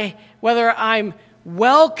whether I'm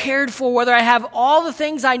well cared for, whether I have all the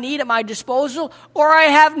things I need at my disposal, or I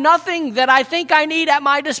have nothing that I think I need at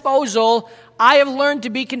my disposal, I have learned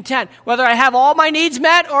to be content. Whether I have all my needs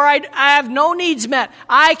met or I have no needs met,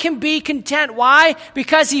 I can be content. Why?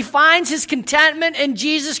 Because he finds his contentment in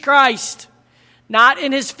Jesus Christ, not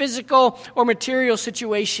in his physical or material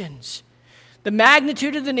situations. The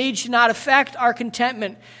magnitude of the need should not affect our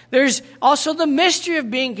contentment. There's also the mystery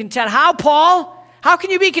of being content. How, Paul? How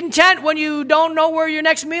can you be content when you don't know where your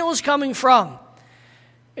next meal is coming from?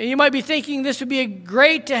 And you might be thinking this would be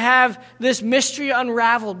great to have this mystery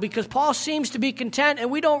unraveled because Paul seems to be content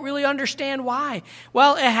and we don't really understand why.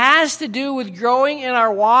 Well, it has to do with growing in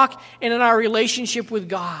our walk and in our relationship with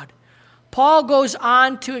God. Paul goes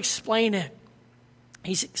on to explain it.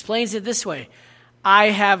 He explains it this way. I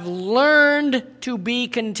have learned to be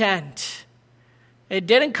content. It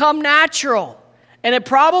didn't come natural, and it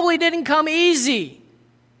probably didn't come easy.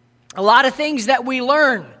 A lot of things that we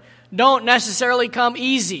learn don't necessarily come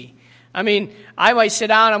easy. I mean, I might sit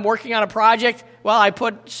down, I'm working on a project. Well, I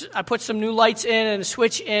put some new lights in and a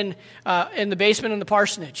switch in the basement in the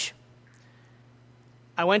parsonage.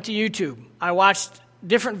 I went to YouTube. I watched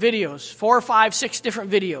different videos, 4, 5, 6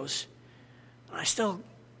 different videos. I still,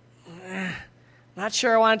 not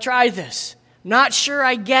sure I want to try this. Not sure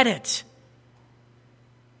I get it.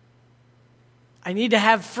 I need to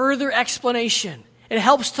have further explanation. It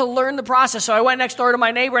helps to learn the process. So I went next door to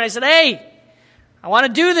my neighbor and I said, hey, I want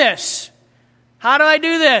to do this. How do I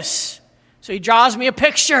do this? So he draws me a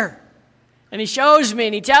picture. And he shows me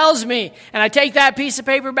and he tells me. And I take that piece of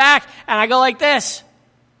paper back and I go like this.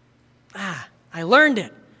 I learned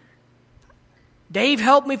it. Dave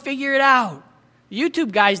helped me figure it out. The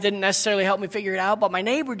YouTube guys didn't necessarily help me figure it out, but my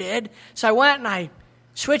neighbor did. So I went and I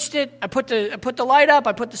switched it. I put the light up.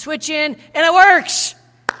 I put the switch in, and it works.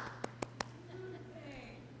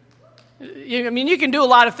 I mean, you can do a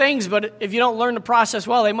lot of things, but if you don't learn the process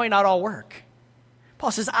well, they might not all work.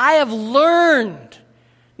 Paul says, I have learned.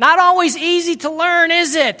 Not always easy to learn,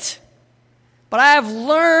 is it? But I have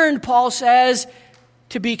learned, Paul says,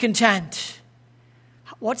 to be content.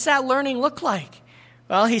 What's that learning look like?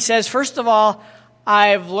 Well, he says, first of all,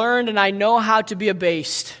 I've learned and I know how to be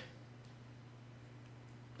abased.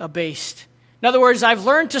 Abased. In other words, I've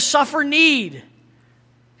learned to suffer need.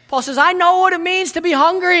 Paul says, I know what it means to be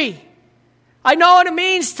hungry. I know what it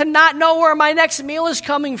means to not know where my next meal is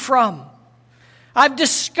coming from. I've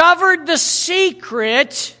discovered the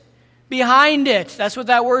secret behind it. That's what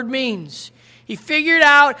that word means. He figured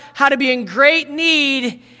out how to be in great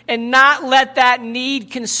need and not let that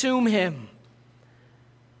need consume him.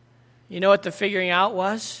 You know what the figuring out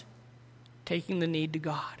was? Taking the need to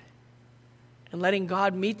God and letting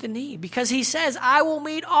God meet the need. Because he says, I will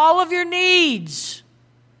meet all of your needs.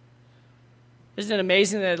 Isn't it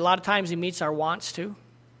amazing that a lot of times he meets our wants too?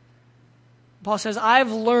 Paul says,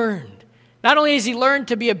 I've learned. Not only has he learned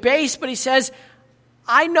to be abased, but he says,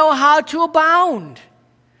 I know how to abound.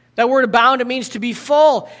 That word abound, it means to be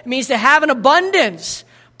full. It means to have an abundance.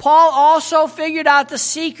 Paul also figured out the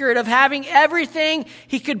secret of having everything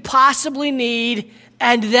he could possibly need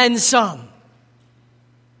and then some.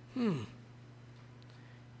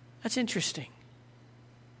 That's interesting.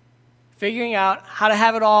 Figuring out how to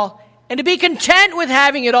have it all and to be content with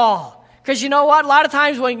having it all. Because you know what? A lot of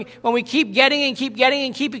times when we keep getting and keep getting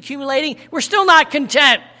and keep accumulating, we're still not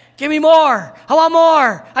content. Give me more. I want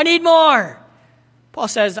more. I need more. Paul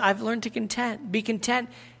says, I've learned to be content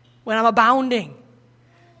when I'm abounding.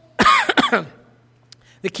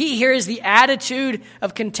 The key here is the attitude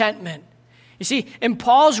of contentment. You see, in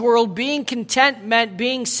Paul's world, being content meant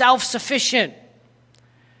being self-sufficient,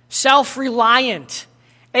 self-reliant,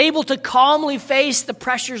 able to calmly face the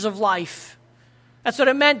pressures of life. That's what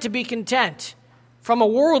it meant to be content from a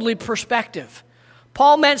worldly perspective.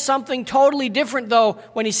 Paul meant something totally different, though,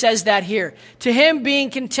 when he says that here. To him,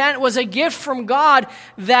 being content was a gift from God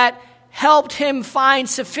that helped him find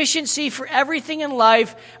sufficiency for everything in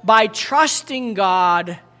life by trusting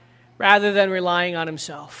God rather than relying on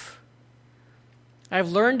himself.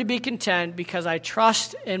 I've learned to be content because I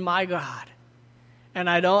trust in my God, and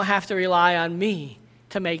I don't have to rely on me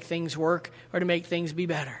to make things work or to make things be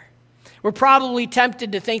better. We're probably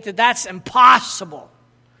tempted to think that that's impossible.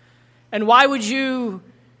 And why would you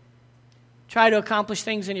try to accomplish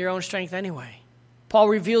things in your own strength anyway? Paul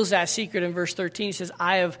reveals that secret in verse 13. He says,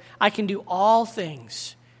 I can do all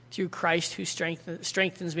things through Christ who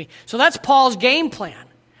strengthens me. So that's Paul's game plan.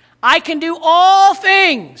 I can do all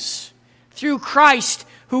things through Christ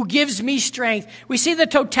who gives me strength. We see the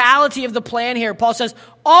totality of the plan here. Paul says,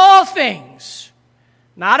 all things,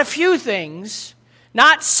 not a few things,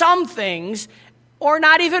 not some things, or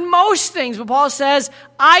not even most things. But Paul says,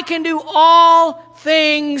 I can do all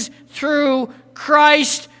things through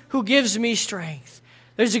Christ who gives me strength.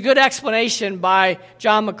 There's a good explanation by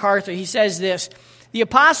John MacArthur. He says this, the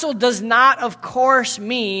apostle does not, of course,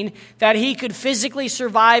 mean that he could physically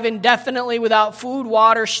survive indefinitely without food,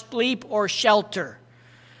 water, sleep, or shelter.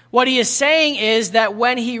 What he is saying is that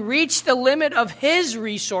when he reached the limit of his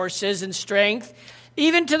resources and strength,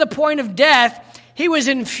 even to the point of death, he was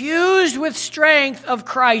infused with strength of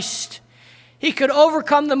Christ. He could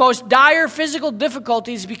overcome the most dire physical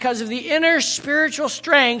difficulties because of the inner spiritual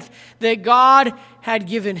strength that God had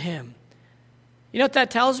given him. You know what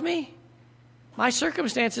that tells me? My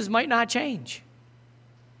circumstances might not change.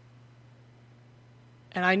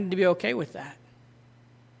 And I need to be okay with that.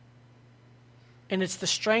 And it's the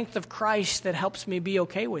strength of Christ that helps me be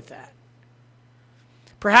okay with that.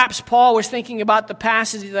 Perhaps Paul was thinking about the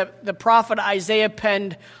passage that the prophet Isaiah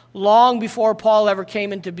penned long before Paul ever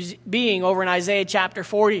came into being over in Isaiah chapter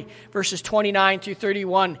 40, verses 29 through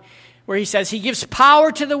 31. where he says, he gives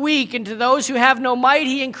power to the weak, and to those who have no might,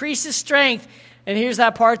 he increases strength. And here's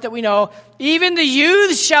that part that we know. Even the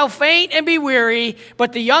youths shall faint and be weary,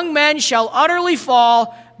 but the young men shall utterly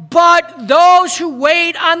fall. But those who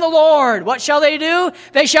wait on the Lord, what shall they do?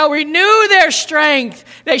 They shall renew their strength.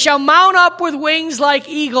 They shall mount up with wings like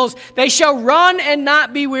eagles. They shall run and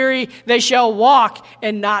not be weary. They shall walk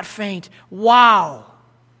and not faint. Wow.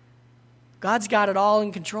 God's got it all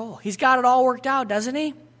in control. He's got it all worked out, doesn't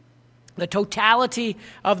he? The totality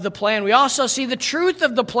of the plan. We also see the truth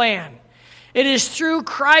of the plan. It is through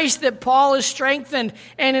Christ that Paul is strengthened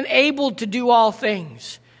and enabled to do all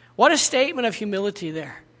things. What a statement of humility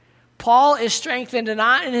there. Paul is strengthened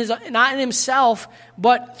not in himself,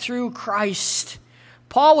 but through Christ.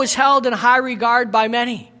 Paul was held in high regard by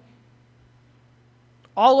many.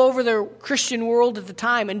 All over the Christian world at the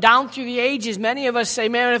time. And down through the ages, many of us say,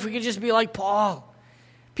 man, if we could just be like Paul.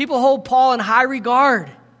 People hold Paul in high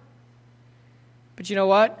regard. But you know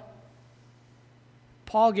what?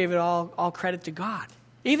 Paul gave it all credit to God.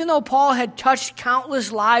 Even though Paul had touched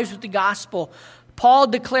countless lives with the gospel, Paul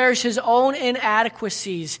declares his own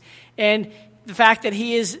inadequacies and the fact that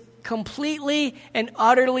he is completely and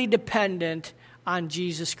utterly dependent on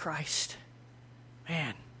Jesus Christ.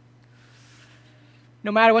 Man,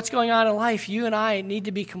 no matter what's going on in life, you and I need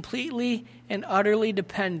to be completely and utterly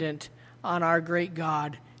dependent on our great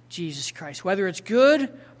God, Jesus Christ. Whether it's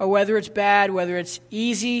good or whether it's bad, whether it's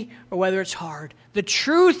easy or whether it's hard. The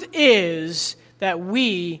truth is that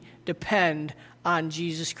we depend on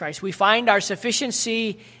Jesus Christ. We find our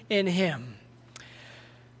sufficiency in Him.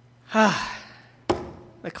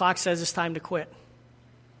 The clock says it's time to quit.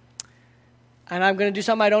 And I'm going to do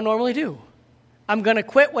something I don't normally do. I'm going to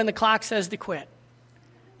quit when the clock says to quit.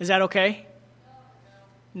 Is that okay?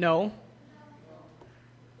 No?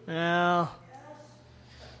 Well,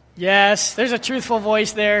 yes, there's a truthful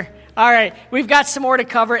voice there. All right, we've got some more to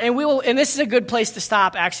cover, and this is a good place to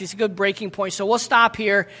stop, actually. It's a good breaking point, so we'll stop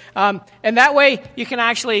here. And that way, you can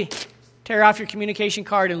actually tear off your communication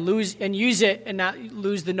card and use it and not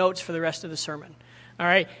lose the notes for the rest of the sermon. All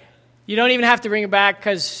right? You don't even have to bring it back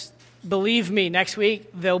because, believe me, next week,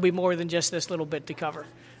 there'll be more than just this little bit to cover.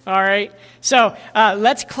 All right? So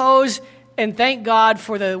let's close and thank God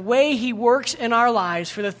for the way He works in our lives,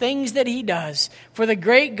 for the things that He does, for the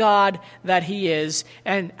great God that He is,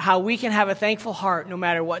 and how we can have a thankful heart no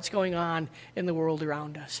matter what's going on in the world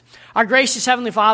around us. Our gracious Heavenly Father,